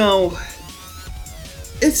 "You know,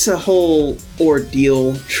 it's a whole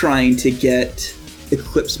ordeal trying to get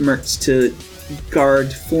Eclipse Mercs to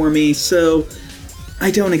guard for me, so I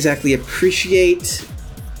don't exactly appreciate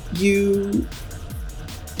you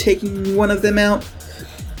taking one of them out,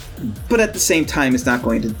 but at the same time, it's not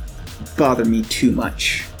going to bother me too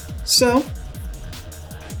much. So,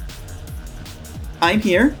 I'm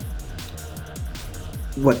here.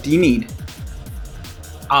 What do you need?"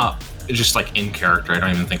 Just like in character, I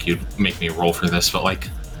don't even think you'd make me roll for this, but like,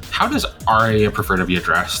 how does Arya prefer to be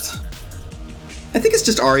addressed? I think it's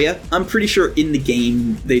just Arya. I'm pretty sure in the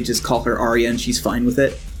game they just call her Arya and she's fine with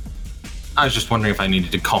it. I was just wondering if I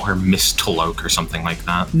needed to call her Miss T'Loak or something like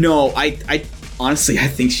that. No, I honestly, I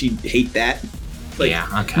think she'd hate that. Like,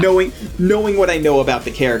 yeah, okay. Knowing what I know about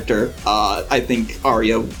the character, I think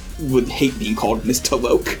Arya would hate being called Miss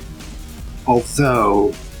T'Loak.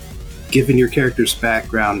 Although, given your character's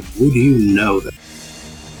background, would you know that?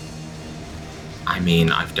 I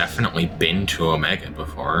mean, I've definitely been to Omega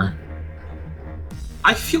before.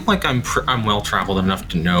 I feel like I'm well-traveled enough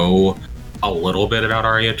to know a little bit about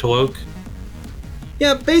Arya T'Loak.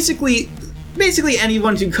 Yeah, basically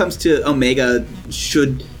anyone who comes to Omega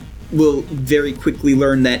will very quickly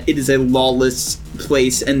learn that it is a lawless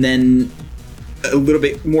place, and then a little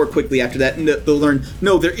bit more quickly after that, and they'll learn,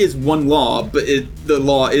 no, there is one law, but the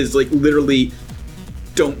law is like literally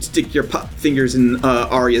don't stick your fingers in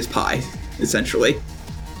Arya's pie, essentially.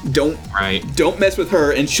 Don't mess with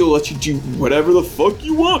her, and she'll let you do whatever the fuck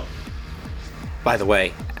you want. By the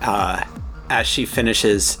way, as she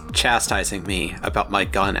finishes chastising me about my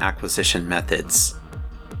gun acquisition methods,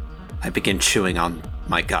 I begin chewing on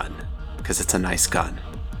my gun, because it's a nice gun.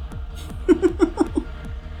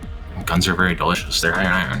 Guns are very delicious. They're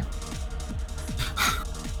iron.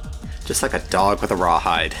 Just like a dog with a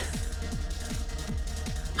rawhide.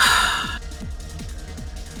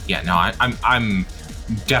 Yeah, no, I'm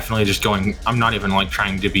definitely just going. I'm not even like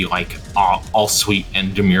trying to be like all sweet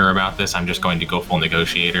and demure about this. I'm just going to go full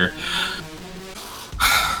negotiator.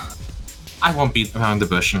 I won't beat around the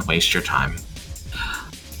bush and waste your time.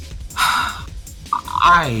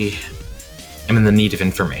 I am in the need of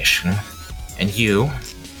information, and you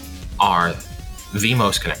are the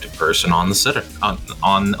most connected person on the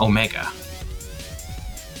on Omega.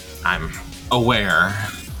 I'm aware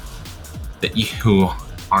that you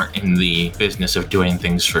aren't in the business of doing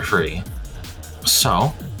things for free.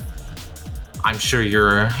 So, I'm sure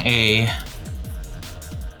you're a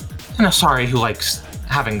Asari who likes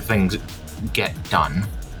having things get done.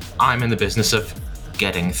 I'm in the business of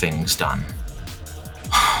getting things done.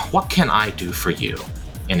 What can I do for you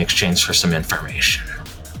in exchange for some information?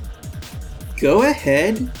 Go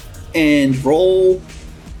ahead and roll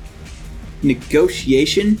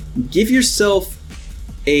negotiation. Give yourself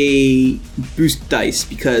a boost dice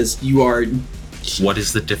because you are... What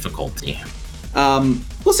is the difficulty?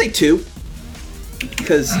 We'll say 2.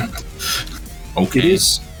 Because... Okay. It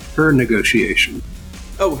is her negotiation.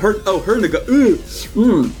 We'll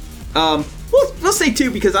say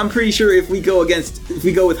 2 because I'm pretty sure if we go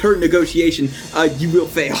with her negotiation, you will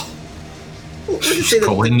fail. She's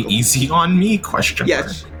going easy on me? Question mark.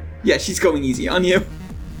 Yeah, she's going easy on you.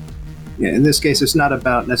 Yeah, in this case, it's not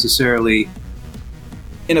about necessarily...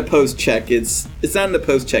 In a post check, it's not an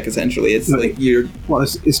opposed check, essentially. It's like you're... Well,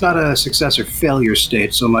 it's not a success or failure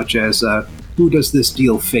state so much as who does this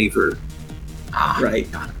deal favor? Right.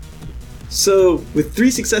 So, with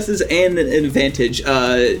 3 successes and an advantage,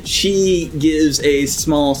 she gives a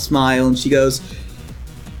small smile and she goes,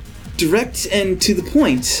 direct and to the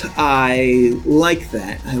point. I like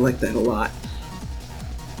that. I like that a lot.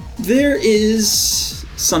 There is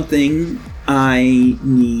something I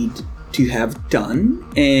need to have done,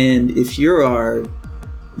 and if you are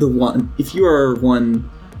one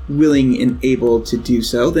willing and able to do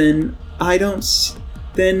so, then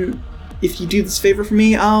then if you do this favor for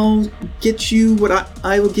me, I'll get you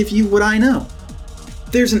I will give you what I know.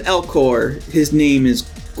 There's an Elcor. His name is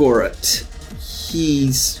Gorut.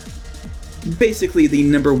 He's basically the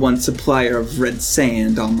 #1 supplier of red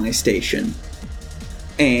sand on my station.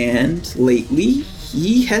 And lately,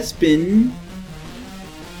 he has been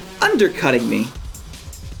undercutting me.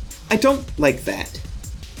 I don't like that.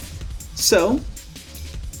 So,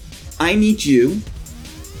 I need you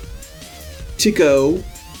to go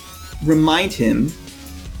remind him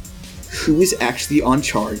who is actually on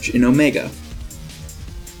charge in Omega.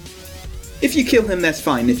 If you kill him, that's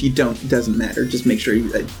fine. If you don't, it doesn't matter. Just make sure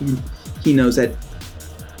he knows that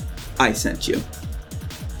I sent you.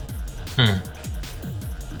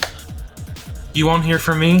 You won't hear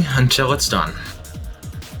from me until it's done.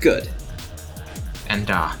 Good. And,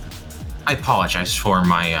 I apologize for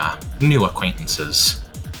my, new acquaintances'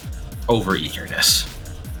 over-eagerness.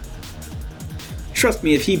 Trust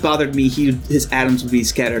me, if he bothered me, his atoms would be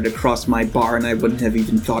scattered across my bar and I wouldn't have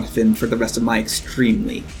even thought of him for the rest of my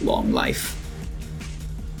extremely long life.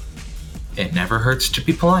 It never hurts to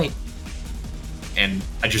be polite. And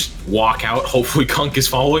I just walk out, hopefully Kunk is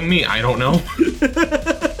following me, I don't know.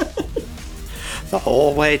 The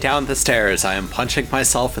whole way down the stairs, I am punching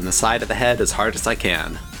myself in the side of the head as hard as I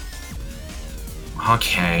can.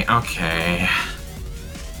 Okay.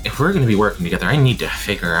 If we're gonna be working together, I need to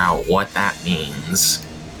figure out what that means.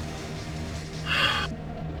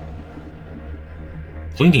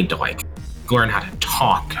 We need to, learn how to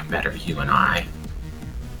talk better, you and I.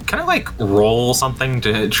 Can I, roll something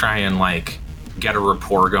to try and, get a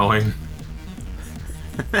rapport going?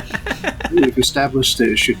 We've established that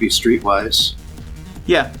it should be streetwise.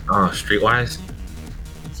 Yeah. Oh, Streetwise?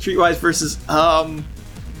 Streetwise versus, I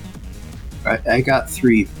got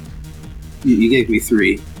 3. You gave me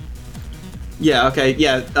 3. Yeah, okay,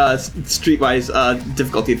 yeah, Streetwise,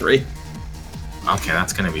 difficulty 3. Okay,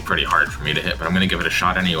 that's gonna be pretty hard for me to hit, but I'm gonna give it a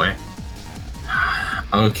shot anyway.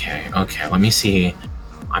 Okay, let me see.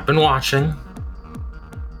 I've been watching.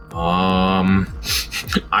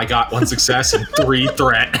 I got 1 success and 3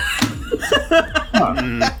 threat.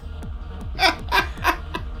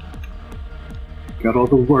 Got all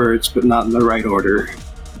the words, but not in the right order.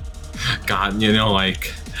 God,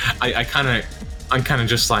 I'm kind of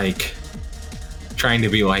just trying to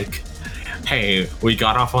be hey, we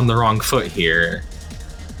got off on the wrong foot here.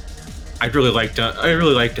 I'd really like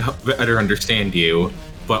to better understand you,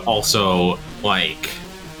 but also I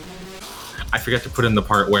forgot to put in the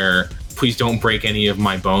part where please don't break any of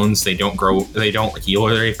my bones. They don't heal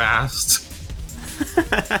very fast.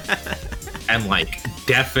 And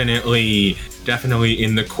definitely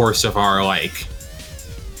in the course of our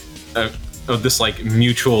of this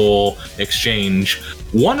mutual exchange,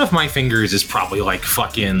 one of my fingers is probably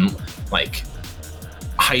fucking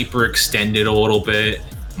hyperextended a little bit.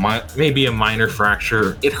 Maybe a minor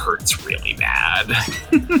fracture. It hurts really bad.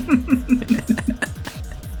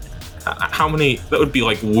 How many? That would be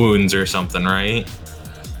wounds or something, right?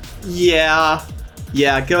 Yeah,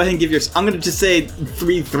 go ahead and give I'm gonna just say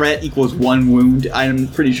 3 threat equals 1 wound. I'm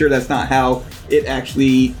pretty sure that's not how it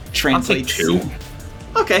actually translates. I'll take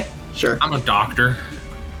 2. Okay, sure. I'm a doctor.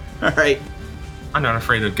 Alright. I'm not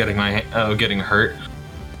afraid of getting hurt.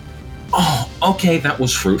 Oh, okay, that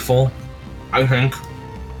was fruitful, I think.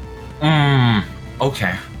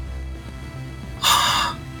 Okay.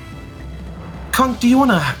 Kunk, do you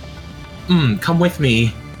wanna come with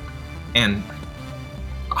me and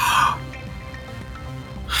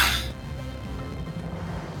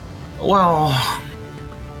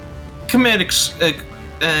commit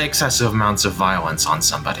excessive amounts of violence on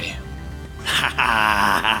somebody?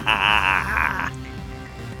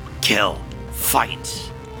 Kill.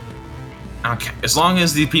 fight. Okay, as long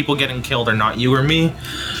as the people getting killed are not you or me,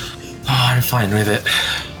 I'm fine with it.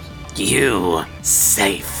 You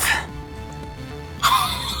safe.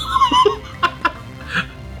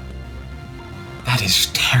 That is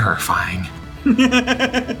terrifying.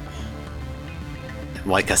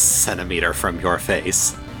 Like a centimeter from your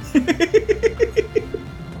face.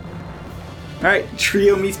 Alright,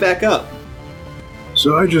 trio meets back up.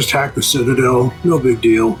 So I just hacked the Citadel. No big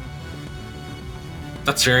deal.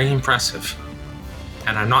 That's very impressive.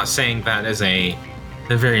 And I'm not saying that as a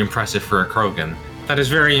very impressive for a Krogan. That is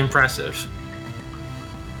very impressive.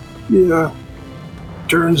 Yeah.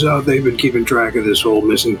 Turns out they've been keeping track of this whole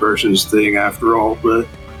missing persons thing after all, but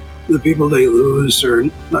the people they lose are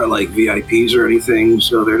not like VIPs or anything,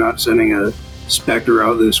 so they're not sending a Spectre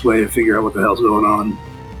out this way to figure out what the hell's going on.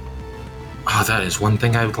 Oh, that is one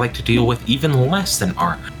thing I would like to deal with even less than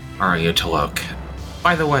Arya T'Loak.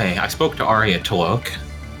 By the way, I spoke to Arya T'Loak.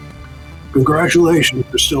 Congratulations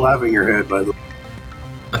for still having your head, by the way.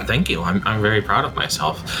 Thank you. I'm very proud of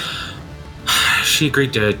myself. She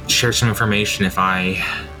agreed to share some information if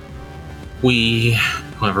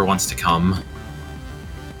whoever wants to come,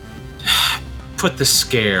 put the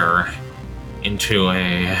scare into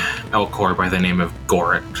a Elcor by the name of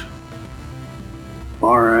Gorit.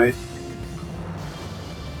 Alright.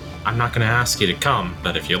 I'm not going to ask you to come,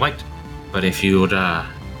 but if you liked, but if you would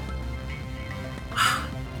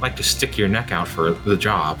like to stick your neck out for the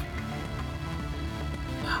job,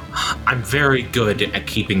 I'm very good at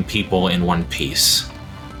keeping people in one piece.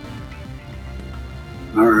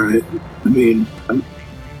 Alright. I mean, I'm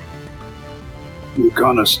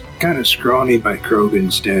kind of scrawny by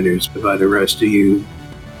Krogan standards, but by the rest of you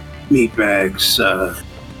meatbags,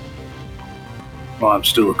 well, I'm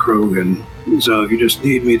still a Krogan. So if you just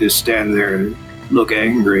need me to stand there and look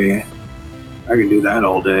angry, I can do that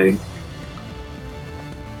all day.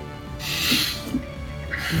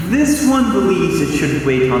 This one believes it should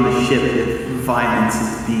wait on the ship if violence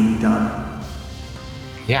is being done.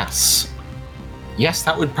 Yes. Yes,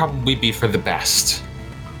 that would probably be for the best.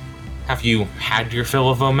 Have you had your fill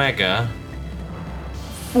of Omega?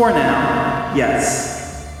 For now,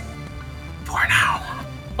 yes. For now.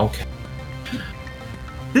 Okay.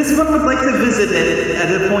 This one would like to visit it at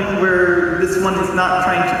a point where this one is not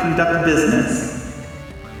trying to conduct business.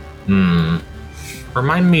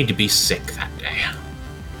 Remind me to be sick that day.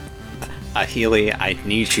 Healy, I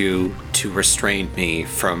need you to restrain me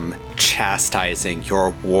from chastising your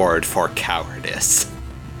ward for cowardice.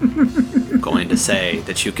 I'm going to say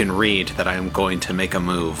that you can read that I am going to make a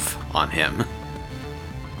move on him.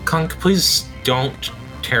 Kunk, please don't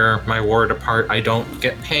tear my ward apart. I don't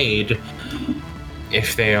get paid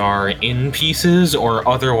if they are in pieces or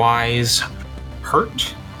otherwise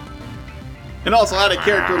hurt. And also out of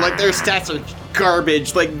character, like their stats are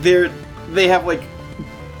garbage. Like they have like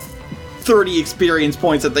 30 experience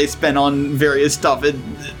points that they spend on various stuff.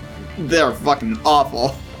 They're fucking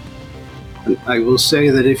awful. I will say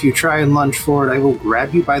that if you try and lunge forward, I will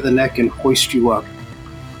grab you by the neck and hoist you up.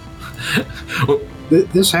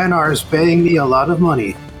 This Hanar is paying me a lot of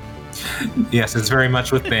money. Yes, it's very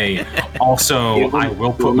much with me. Also, I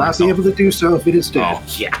will put not be able to do so if it is dead. Oh,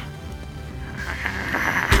 yeah.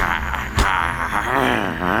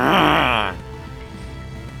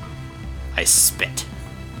 I spit.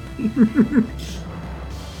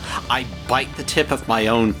 I bite the tip of my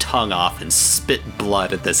own tongue off and spit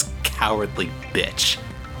blood at this cowardly bitch.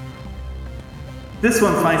 This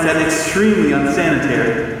one finds that extremely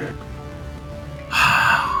unsanitary.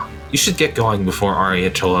 You should get going before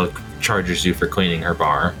Arya T'Loak charges you for cleaning her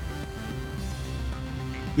bar.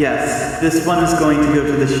 Yes, this one is going to go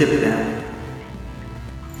to the ship now.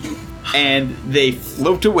 And they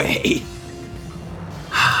float away.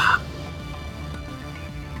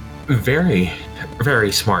 Very,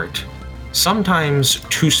 very smart. Sometimes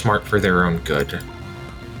too smart for their own good.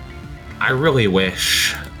 I really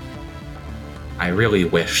wish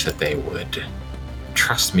that they would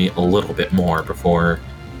trust me a little bit more before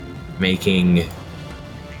making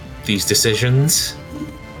these decisions.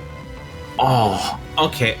 Oh,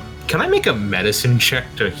 okay. Can I make a medicine check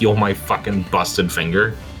to heal my fucking busted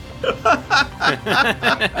finger? I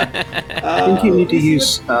think you need to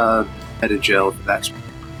use Metagel for that.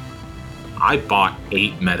 I bought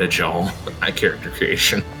 8 Metagel at character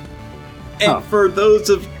creation. And for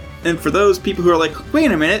those people who are like,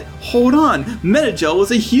 wait a minute, hold on, Metagel was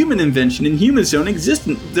a human invention and humans don't exist.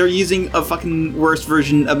 They're using a fucking worse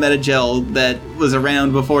version of Metagel that was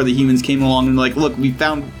around before the humans came along and like, look, we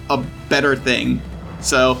found a better thing.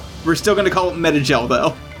 So we're still going to call it Metagel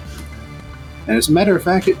though. And as a matter of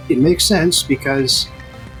fact, it makes sense because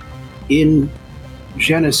in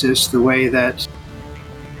Genesis, the way that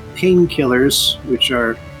painkillers, which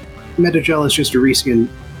are Metagel is just a reskin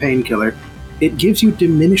painkiller, it gives you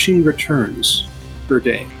diminishing returns per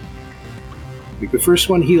day. Like the first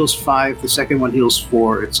one heals 5, the second one heals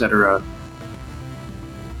 4, etc.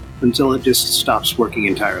 Until it just stops working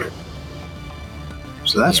entirely.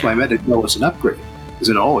 So that's why Metagel was an upgrade, because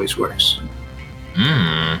it always works.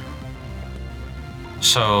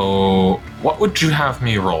 So, what would you have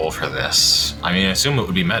me roll for this? I mean, I assume it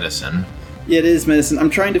would be medicine. Yeah, it is medicine. I'm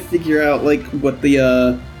trying to figure out, like, what the,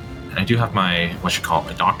 And I do have my,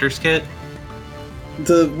 my doctor's kit.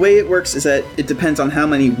 The way it works is that it depends on how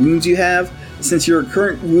many wounds you have. Since your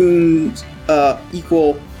current wounds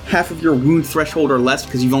equal half of your wound threshold or less,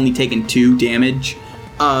 because you've only taken 2 damage,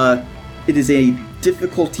 it is a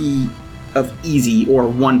difficulty of easy or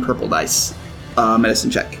 1 purple dice medicine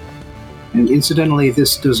check. And incidentally,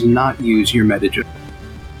 this does not use your Metagel.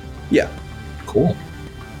 Yeah. Cool.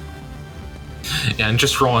 Yeah, I'm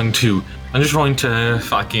just rolling to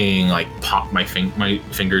fucking like pop my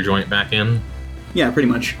finger joint back in. Yeah, pretty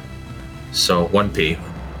much. So 1p.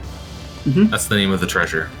 Mm-hmm. That's the name of the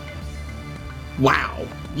treasure. Wow,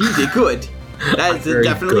 you did good. That is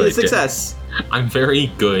definitely a success. I'm very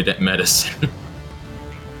good at medicine.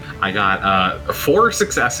 I got 4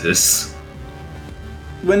 successes.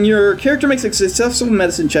 When your character makes a successful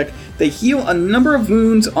medicine check, they heal a number of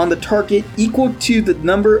wounds on the target equal to the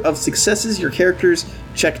number of successes your character's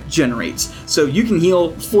check generates. So you can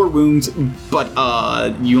heal 4 wounds, but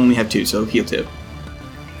you only have 2, so heal 2.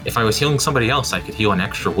 If I was healing somebody else, I could heal an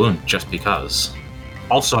extra wound just because.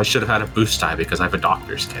 Also, I should have had a boost die because I have a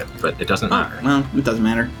doctor's kit, but it doesn't matter. Well, it doesn't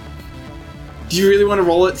matter. Do you really want to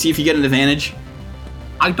roll it, see if you get an advantage?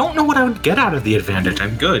 I don't know what I would get out of the advantage.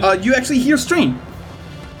 I'm good. You actually heal strain.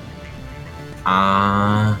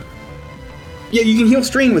 Yeah, you can heal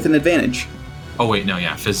strain with an advantage. Oh wait, no,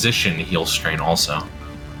 yeah, physician heals strain also.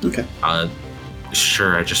 Okay.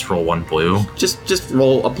 Sure, I just roll 1 blue. Just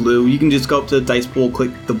roll a blue. You can just go up to the dice pool,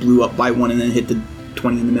 click the blue up by 1, and then hit the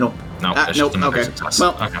 20 in the middle. No, that's just another okay. success.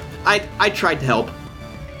 Well, okay. I tried to help.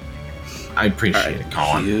 I appreciate it,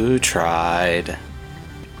 Colin. You tried.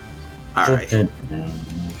 All right.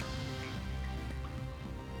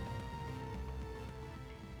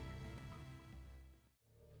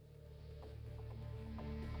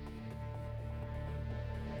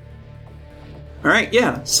 Alright,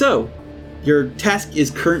 yeah, so your task is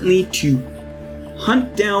currently to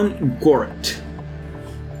hunt down Gorot.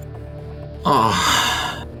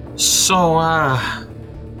 Oh, so,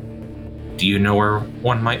 do you know where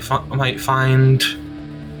one might find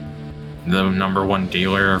the number 1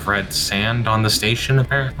 dealer of red sand on the station,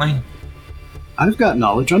 apparently? I've got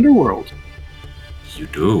knowledge underworld. You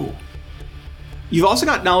do? You've also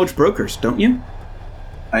got knowledge brokers, don't you?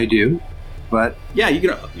 I do, but Yeah,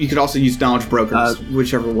 you could also use knowledge brokers,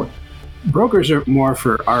 whichever one. brokers are more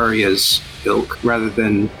for Arya's ilk rather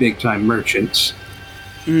than big-time merchants.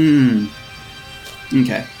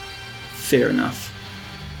 Okay. Fair enough.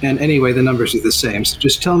 And anyway, the numbers are the same, so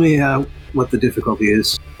just tell me what the difficulty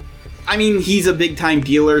is. I mean, he's a big-time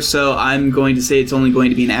dealer, so I'm going to say it's only going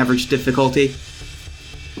to be an average difficulty.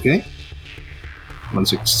 Okay? 1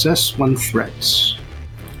 success, 1 threat.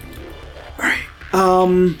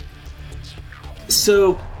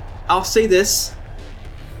 So, I'll say this.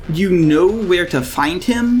 You know where to find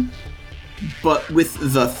him, but with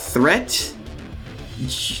the threat,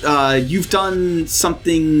 you've done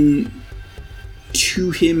something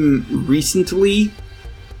to him recently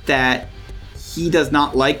that he does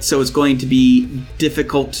not like, so it's going to be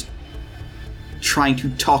difficult trying to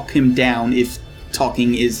talk him down if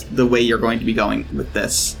talking is the way you're going to be going with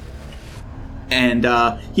this. And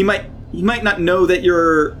he might not know that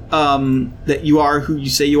you're that you are who you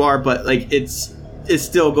say you are, but like it's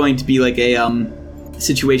still going to be like a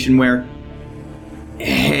situation where,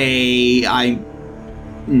 hey,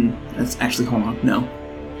 that's actually, hold on, no,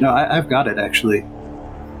 I've got it actually.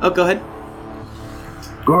 Oh, go ahead.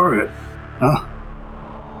 Gorot. Huh?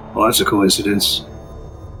 Well, that's a coincidence.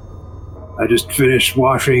 I just finished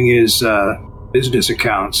washing his business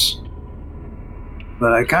accounts,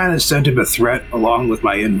 but I kind of sent him a threat along with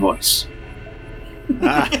my invoice.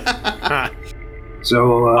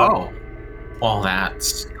 So, well,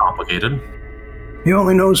 that's complicated. he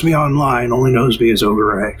only knows me online, only knows me as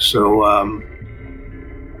Ogre X, so,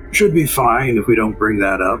 should be fine if we don't bring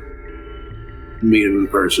that up. Meet him in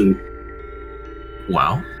person.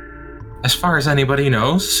 Well, as far as anybody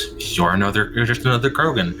knows, you're just another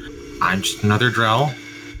Krogan. I'm just another Drell.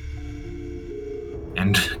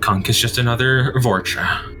 And Kunk is just another Vorcha.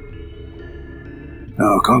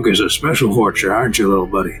 Oh, Kunk is a special Vorcha, aren't you, little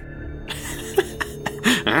buddy?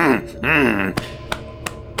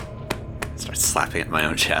 Start slapping at my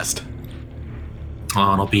own chest.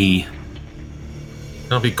 Oh, it'll be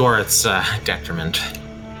Gorath's detriment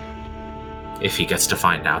if he gets to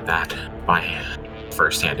find out that by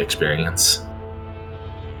first-hand experience.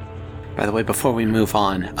 By the way, before we move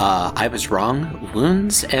on, I was wrong.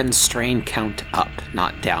 Wounds and strain count up,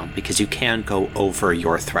 not down, because you can go over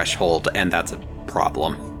your threshold, and that's a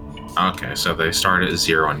problem. Okay, so they start at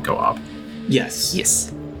 0 and go up. Yes.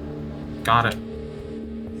 Yes. Got it.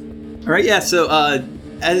 All right. Yeah. So,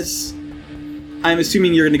 as I'm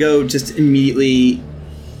assuming you're going to go just immediately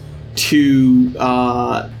to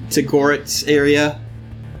Gorath's area.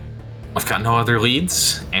 I've got no other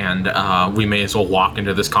leads, and we may as well walk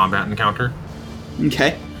into this combat encounter.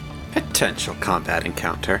 Okay. Potential combat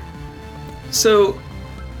encounter. So,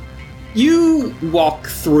 you walk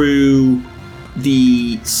through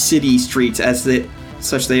the city streets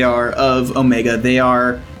such they are of Omega. They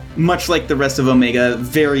are, much like the rest of Omega,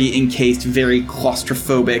 very encased, very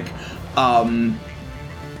claustrophobic,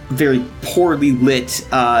 very poorly lit.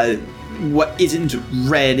 What isn't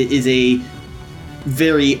red is a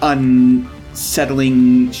very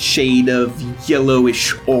unsettling shade of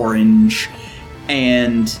yellowish orange,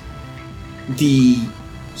 and the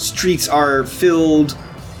streets are filled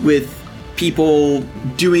with people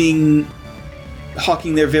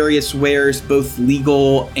hawking their various wares, both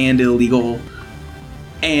legal and illegal.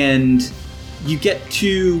 And you get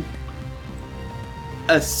to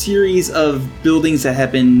a series of buildings that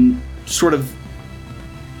have been sort of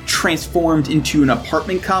transformed into an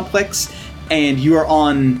apartment complex, and you are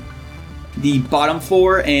on the bottom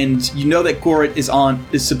floor, and you know that Gorath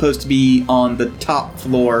is supposed to be on the top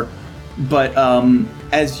floor, but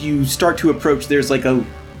as you start to approach, there's like a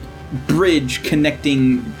bridge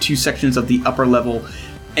connecting two sections of the upper level,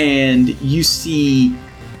 and you see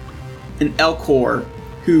an Elcor,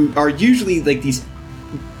 who are usually like these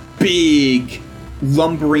big,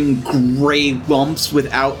 lumbering gray lumps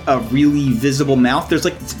without a really visible mouth. There's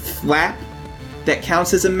like this flap that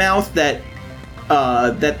counts as a mouth that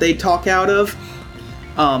they talk out of.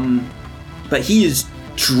 But he is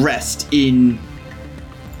dressed in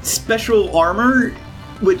special armor,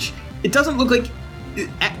 which it doesn't look like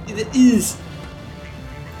it is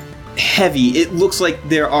heavy. It looks like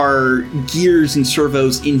there are gears and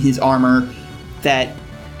servos in his armor that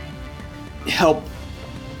help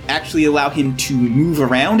actually allow him to move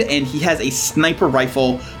around, and he has a sniper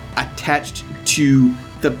rifle attached to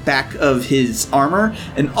the back of his armor,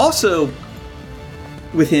 and also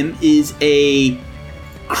with him is a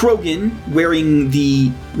Krogan wearing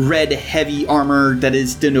the red heavy armor that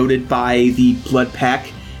is denoted by the blood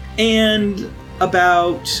pack, and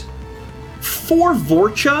about 4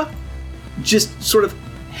 Vorcha just sort of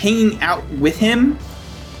hanging out with him.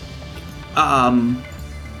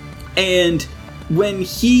 And when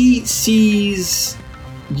he sees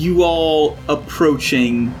you all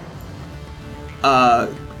approaching,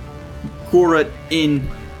 Gorath, in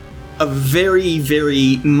a very,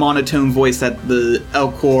 very monotone voice that the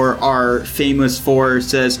Elcor are famous for,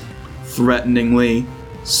 says threateningly,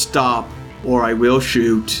 "Stop, or I will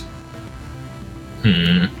shoot."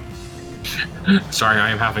 Sorry, I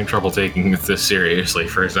am having trouble taking this seriously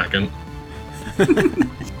for a second.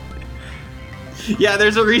 Yeah,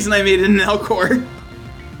 there's a reason I made it an Elcor.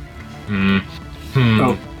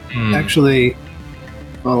 Actually,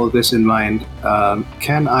 all of this in mind,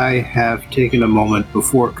 can I have taken a moment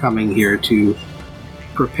before coming here to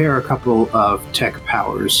prepare a couple of tech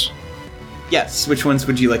powers? Yes, which ones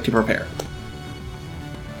would you like to prepare?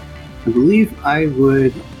 I believe I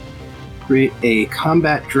would create a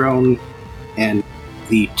combat drone and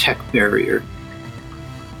the tech barrier.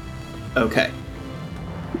 Okay.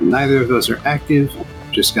 Neither of those are active,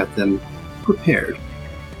 just got them prepared.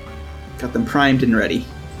 Got them primed and ready.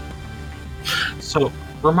 So,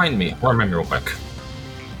 remind me real quick.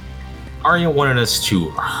 Arya wanted us to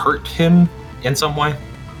hurt him in some way?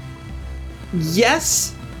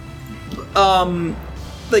 Yes.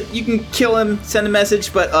 Like, you can kill him, send a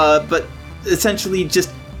message, but essentially just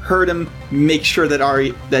hurt him, make sure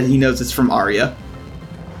that he knows it's from Arya.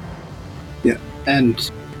 Yeah, and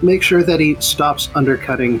make sure that he stops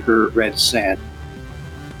undercutting her red sand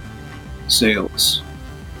sales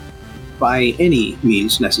by any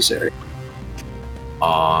means necessary.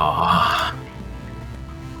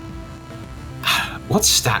 What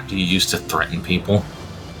stat do you use to threaten people?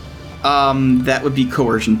 That would be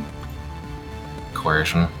coercion.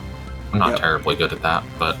 Coercion. I'm not Yep. terribly good at that,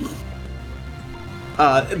 but...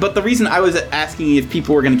 But the reason I was asking if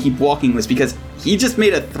people were going to keep walking was because he just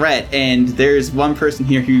made a threat, and there's one person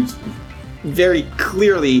here who's very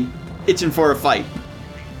clearly itching for a fight.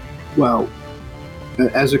 Well,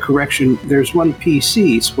 as a correction, there's one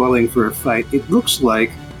PC spoiling for a fight. It looks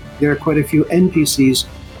like there are quite a few NPCs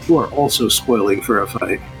who are also spoiling for a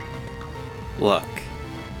fight. Look,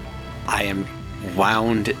 I am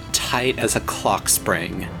wound tight as a clock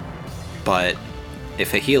spring, but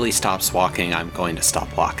if a Healy stops walking, I'm going to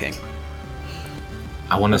stop walking.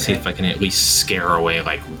 I want to see if I can at least scare away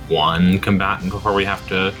like one combatant before we have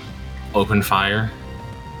to open fire.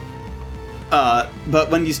 But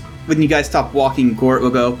when you guys stop walking, Gort will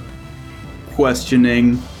go,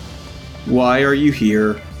 questioning, why are you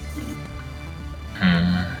here?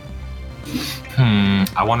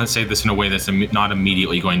 I want to say this in a way that's not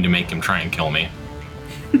immediately going to make him try and kill me.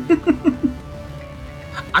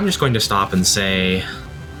 I'm just going to stop and say,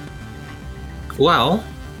 well,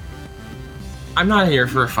 I'm not here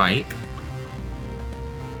for a fight.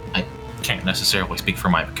 I can't necessarily speak for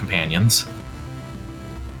my companions.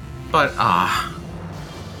 But,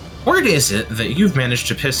 word is it that you've managed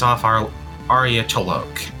to piss off our Arya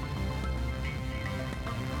T'Loak?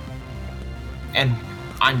 And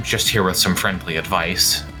I'm just here with some friendly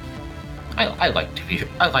advice. I like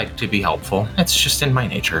to be helpful. It's just in my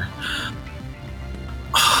nature.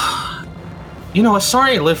 You know,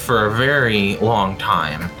 Asari lived for a very long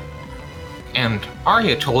time, and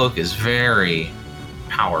Arya T'Loak is very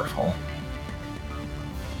powerful,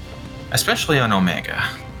 especially on Omega.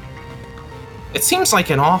 It seems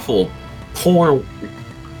like an awful poor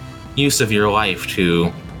use of your life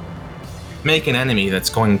to make an enemy that's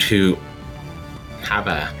going to have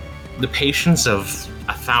the patience of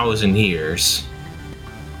 1,000 years.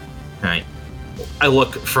 I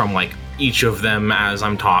look from like each of them as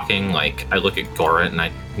I'm talking. Like I look at Goret and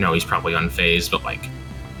I know he's probably unfazed, but like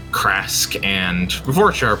Kresk and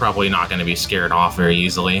Vorcha are probably not going to be scared off very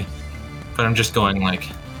easily. But I'm just going like,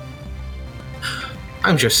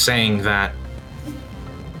 I'm just saying that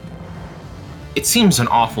it seems an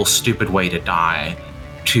awful stupid way to die,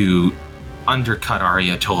 to undercut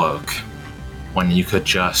Arya T'Loak, when you could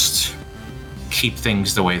just keep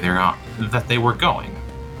things the way that they were going.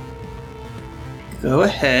 Go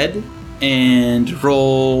ahead and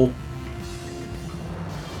roll,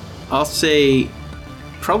 I'll say,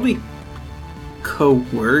 probably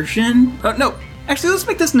coercion? No, actually, let's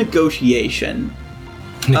make this negotiation.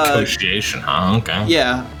 Negotiation, huh? Okay.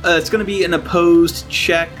 Yeah, it's going to be an opposed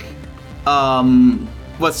check.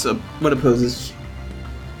 What opposes?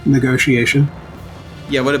 Negotiation.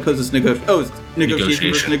 Yeah, what opposes negotiation? Oh, it's negotiation.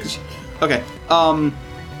 Versus negotiation. Okay.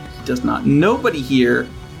 Does not. Nobody here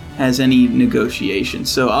has any negotiation,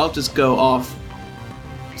 so I'll just go off.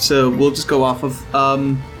 So we'll just go off of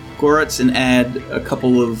Goret's and add a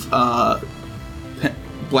couple of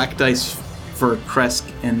black dice for Kresk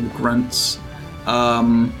and Grunts.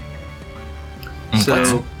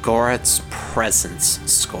 So Goret's presence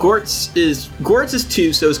score. Goret's is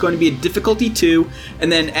 2, so it's going to be a difficulty 2,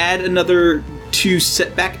 and then add another 2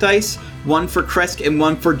 setback dice, one for Kresk and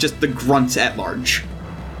one for just the Grunts at large.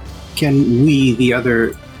 Can we, the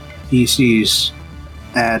other PCs,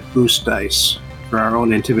 add boost dice for our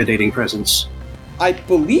own intimidating presence? I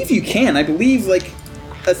believe you can. I believe, like,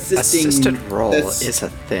 assisted roll is a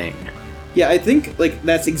thing. Yeah, I think, like,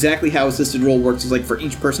 that's exactly how assisted roll works, is, like, for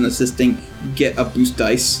each person assisting, get a boost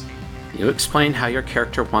dice. You explain how your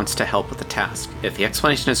character wants to help with the task. If the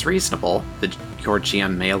explanation is reasonable, your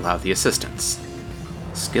GM may allow the assistance.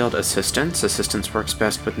 Skilled assistance. Assistance works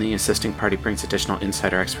best when the assisting party brings additional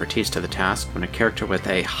insight or expertise to the task. When a character with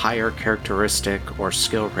a higher characteristic or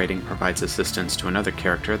skill rating provides assistance to another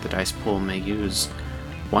character, the dice pool may use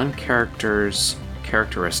one character's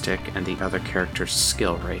characteristic and the other character's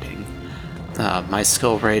skill rating. My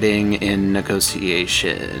skill rating in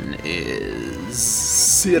negotiation is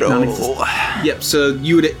 0. Yep, so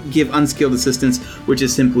you would give unskilled assistance, which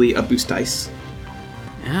is simply a boost dice.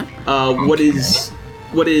 Yeah. What is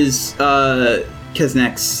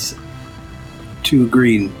Keznak's? 2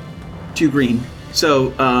 green. 2 green. So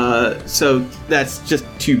that's just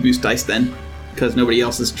 2 boost dice then, because nobody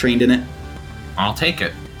else is trained in it. I'll take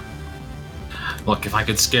it. Look, if I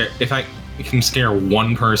can scare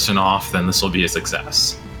one person off, then this will be a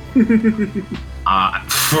success.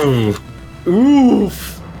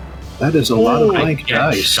 Oof. That is a lot of blank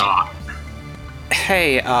dice. Shot.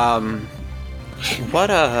 Hey, what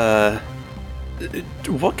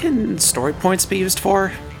can story points be used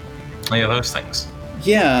for? Yeah, those things.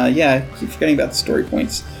 Yeah, I keep forgetting about the story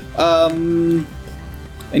points. I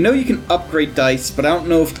know you can upgrade dice, but I don't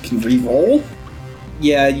know if you can re-roll.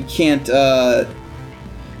 Yeah, you can't,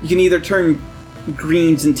 you can either turn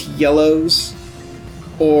greens into yellows,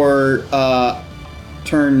 or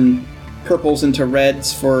turn purples into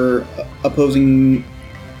reds for opposing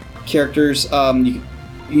characters. You can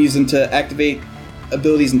use them to activate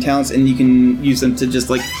abilities and talents, and you can use them to just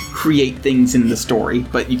like create things in the story.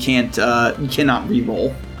 But you can't. You cannot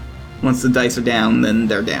re-roll. Once the dice are down, then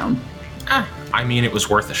they're down. I mean, it was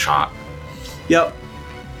worth a shot. Yep.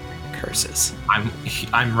 Curses.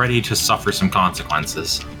 I'm ready to suffer some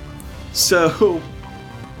consequences. So,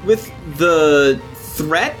 with the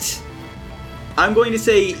threat, I'm going to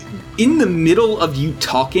say in the middle of you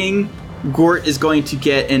talking, Gort is going to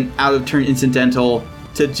get an out-of-turn incidental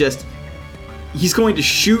to just... He's going to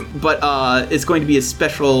shoot, but it's going to be a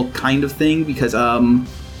special kind of thing because,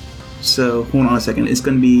 so, hold on a second. It's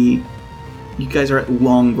going to be... You guys are at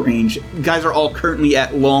long range. You guys are all currently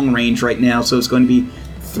at long range right now, so it's going to be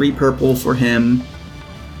 3 purple for him.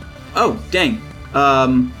 Oh, dang.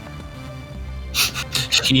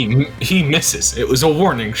 He misses. It was a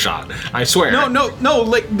warning shot. I swear. No,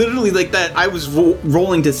 like, literally like that. I was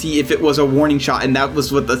rolling to see if it was a warning shot, and that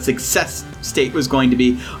was what the success state was going to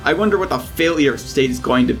be. I wonder what the failure state is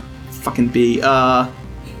going to fucking be.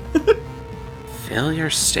 Failure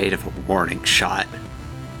state of a warning shot.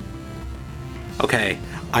 Okay,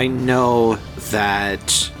 I know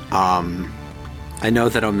that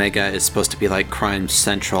Omega is supposed to be like Crime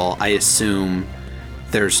Central. I assume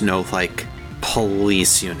there's no like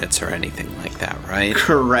police units or anything like that, right?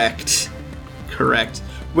 Correct.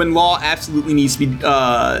 When law absolutely needs to be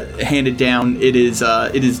handed down, it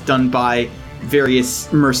is done by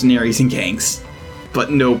various mercenaries and gangs, but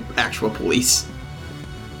no actual police.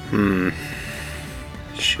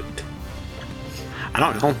 Shoot. I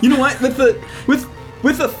don't know. You know what?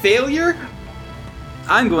 With a failure,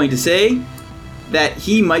 I'm going to say that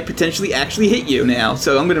he might potentially actually hit you now.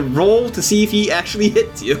 So I'm going to roll to see if he actually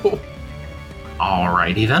hits you.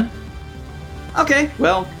 Alrighty then. Okay,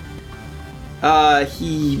 well,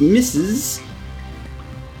 he misses.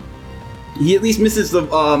 He at least misses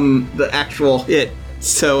the actual hit.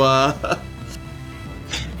 So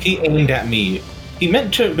He aimed at me. He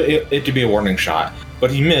meant it to be a warning shot,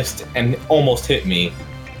 but he missed and almost hit me.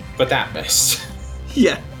 But that missed.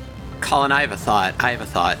 Yeah. Colin, I have a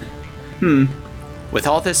thought. With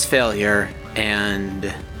all this failure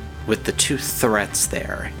and with the 2 threats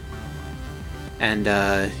there, and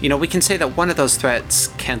we can say that one of those threats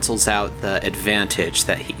cancels out the advantage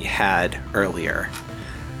that he had earlier.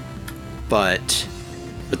 But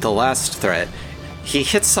with the last threat, he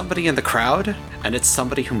hits somebody in the crowd, and it's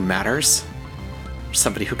somebody who matters,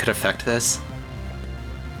 somebody who could affect this.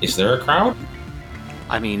 Is there a crowd?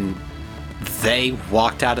 I mean, they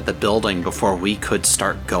walked out of the building before we could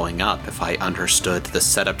start going up, if I understood the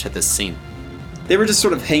setup to this scene. They were just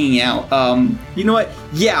sort of hanging out. You know what?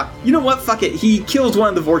 Yeah. You know what? Fuck it. He kills one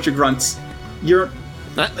of the Vorcha grunts.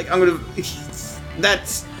 Like, I'm gonna...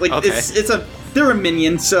 That's, like, okay. They're a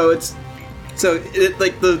minion, so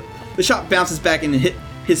like, the shot bounces back and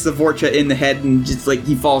hits the Vorcha in the head, and just, like,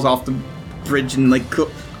 he falls off the bridge and, like,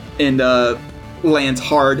 lands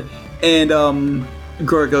hard. And,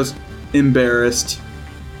 Gora goes, embarrassed.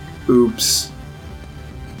 Oops.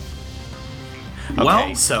 Okay,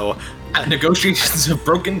 well, so... negotiations have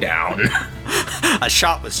broken down. A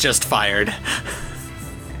shot was just fired.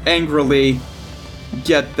 Angrily,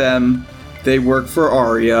 get them. They work for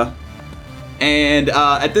Arya. And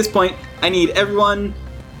at this point, I need everyone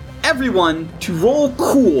to roll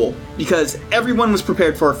cool, because everyone was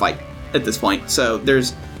prepared for a fight at this point. So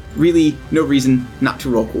there's really no reason not to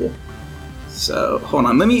roll cool. So hold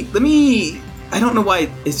on, let me. I don't know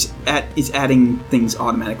why it's adding things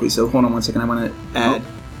automatically. So hold on one second. I want to add.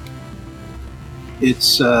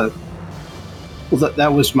 It's well,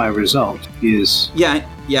 that was my result. Is yeah,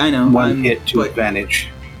 I know. One hit to advantage.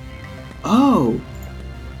 Oh,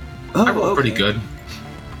 I rolled pretty good.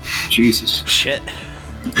 Jesus. Shit.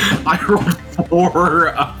 I rolled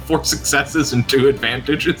 4 successes and 2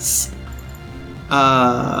 advantages.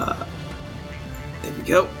 There we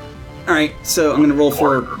go. All right, so I'm gonna roll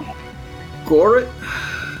for Gorit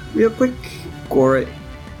real quick. Gorit.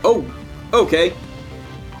 Oh, okay.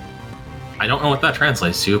 I don't know what that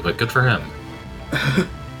translates to, but good for him.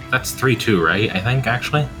 That's 3-2, right? I think,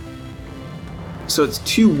 actually. So it's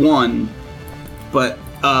 2-1, but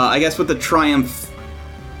I guess with the triumph...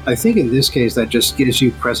 I think in this case that just gives you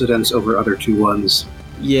precedence over other 2-1s.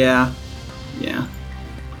 Yeah.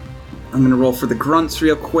 I'm gonna roll for the grunts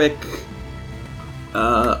real quick.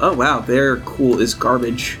 Oh wow, their cool is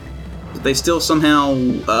garbage. But they still somehow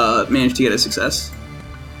managed to get a success.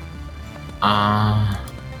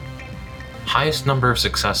 Highest number of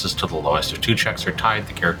successes to the lowest. If 2 checks are tied,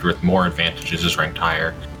 the character with more advantages is ranked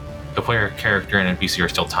higher. The player character and NPC are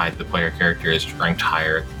still tied. The player character is ranked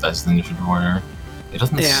higher as the initiative order. It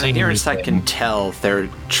doesn't Yeah, say near as I anything. can tell, their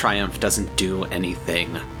triumph doesn't do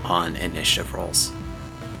anything on initiative rolls.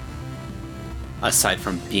 Aside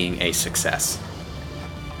from being a success.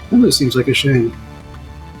 Well, that seems like a shame.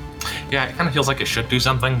 Yeah, it kind of feels like it should do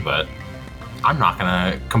something, but I'm not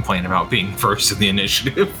gonna complain about being first in the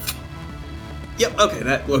initiative. Yep, okay,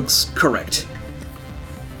 that looks correct.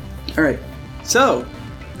 Alright, so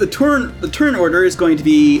the turn order is going to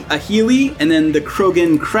be a Healy, and then the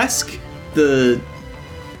Krogan Kresk, the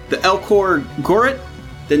Elcor Goret,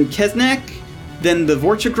 then Kesnak, then the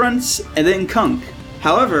Vorchagrunts, and then Kunk.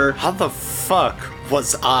 However, How the fuck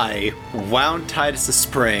was I wound tight as a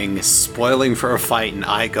spring, spoiling for a fight, and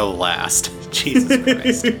I go last? Jesus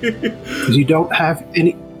Christ. Because you don't have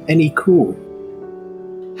any cool.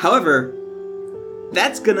 However,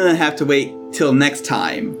 that's gonna have to wait till next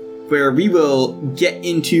time, where we will get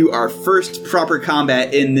into our first proper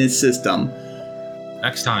combat in this system.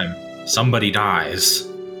 Next time, somebody dies.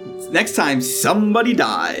 Next time, somebody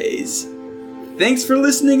dies. Thanks for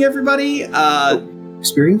listening, everybody.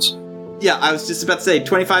 Experience? Yeah, I was just about to say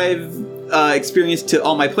 25 experience to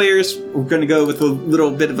all my players. We're going to go with a little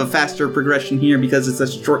bit of a faster progression here because it's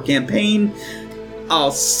such a short campaign.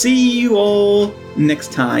 I'll see you all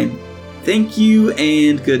next time. Thank you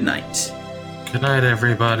and good night. Good night,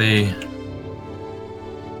 everybody.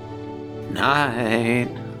 Night.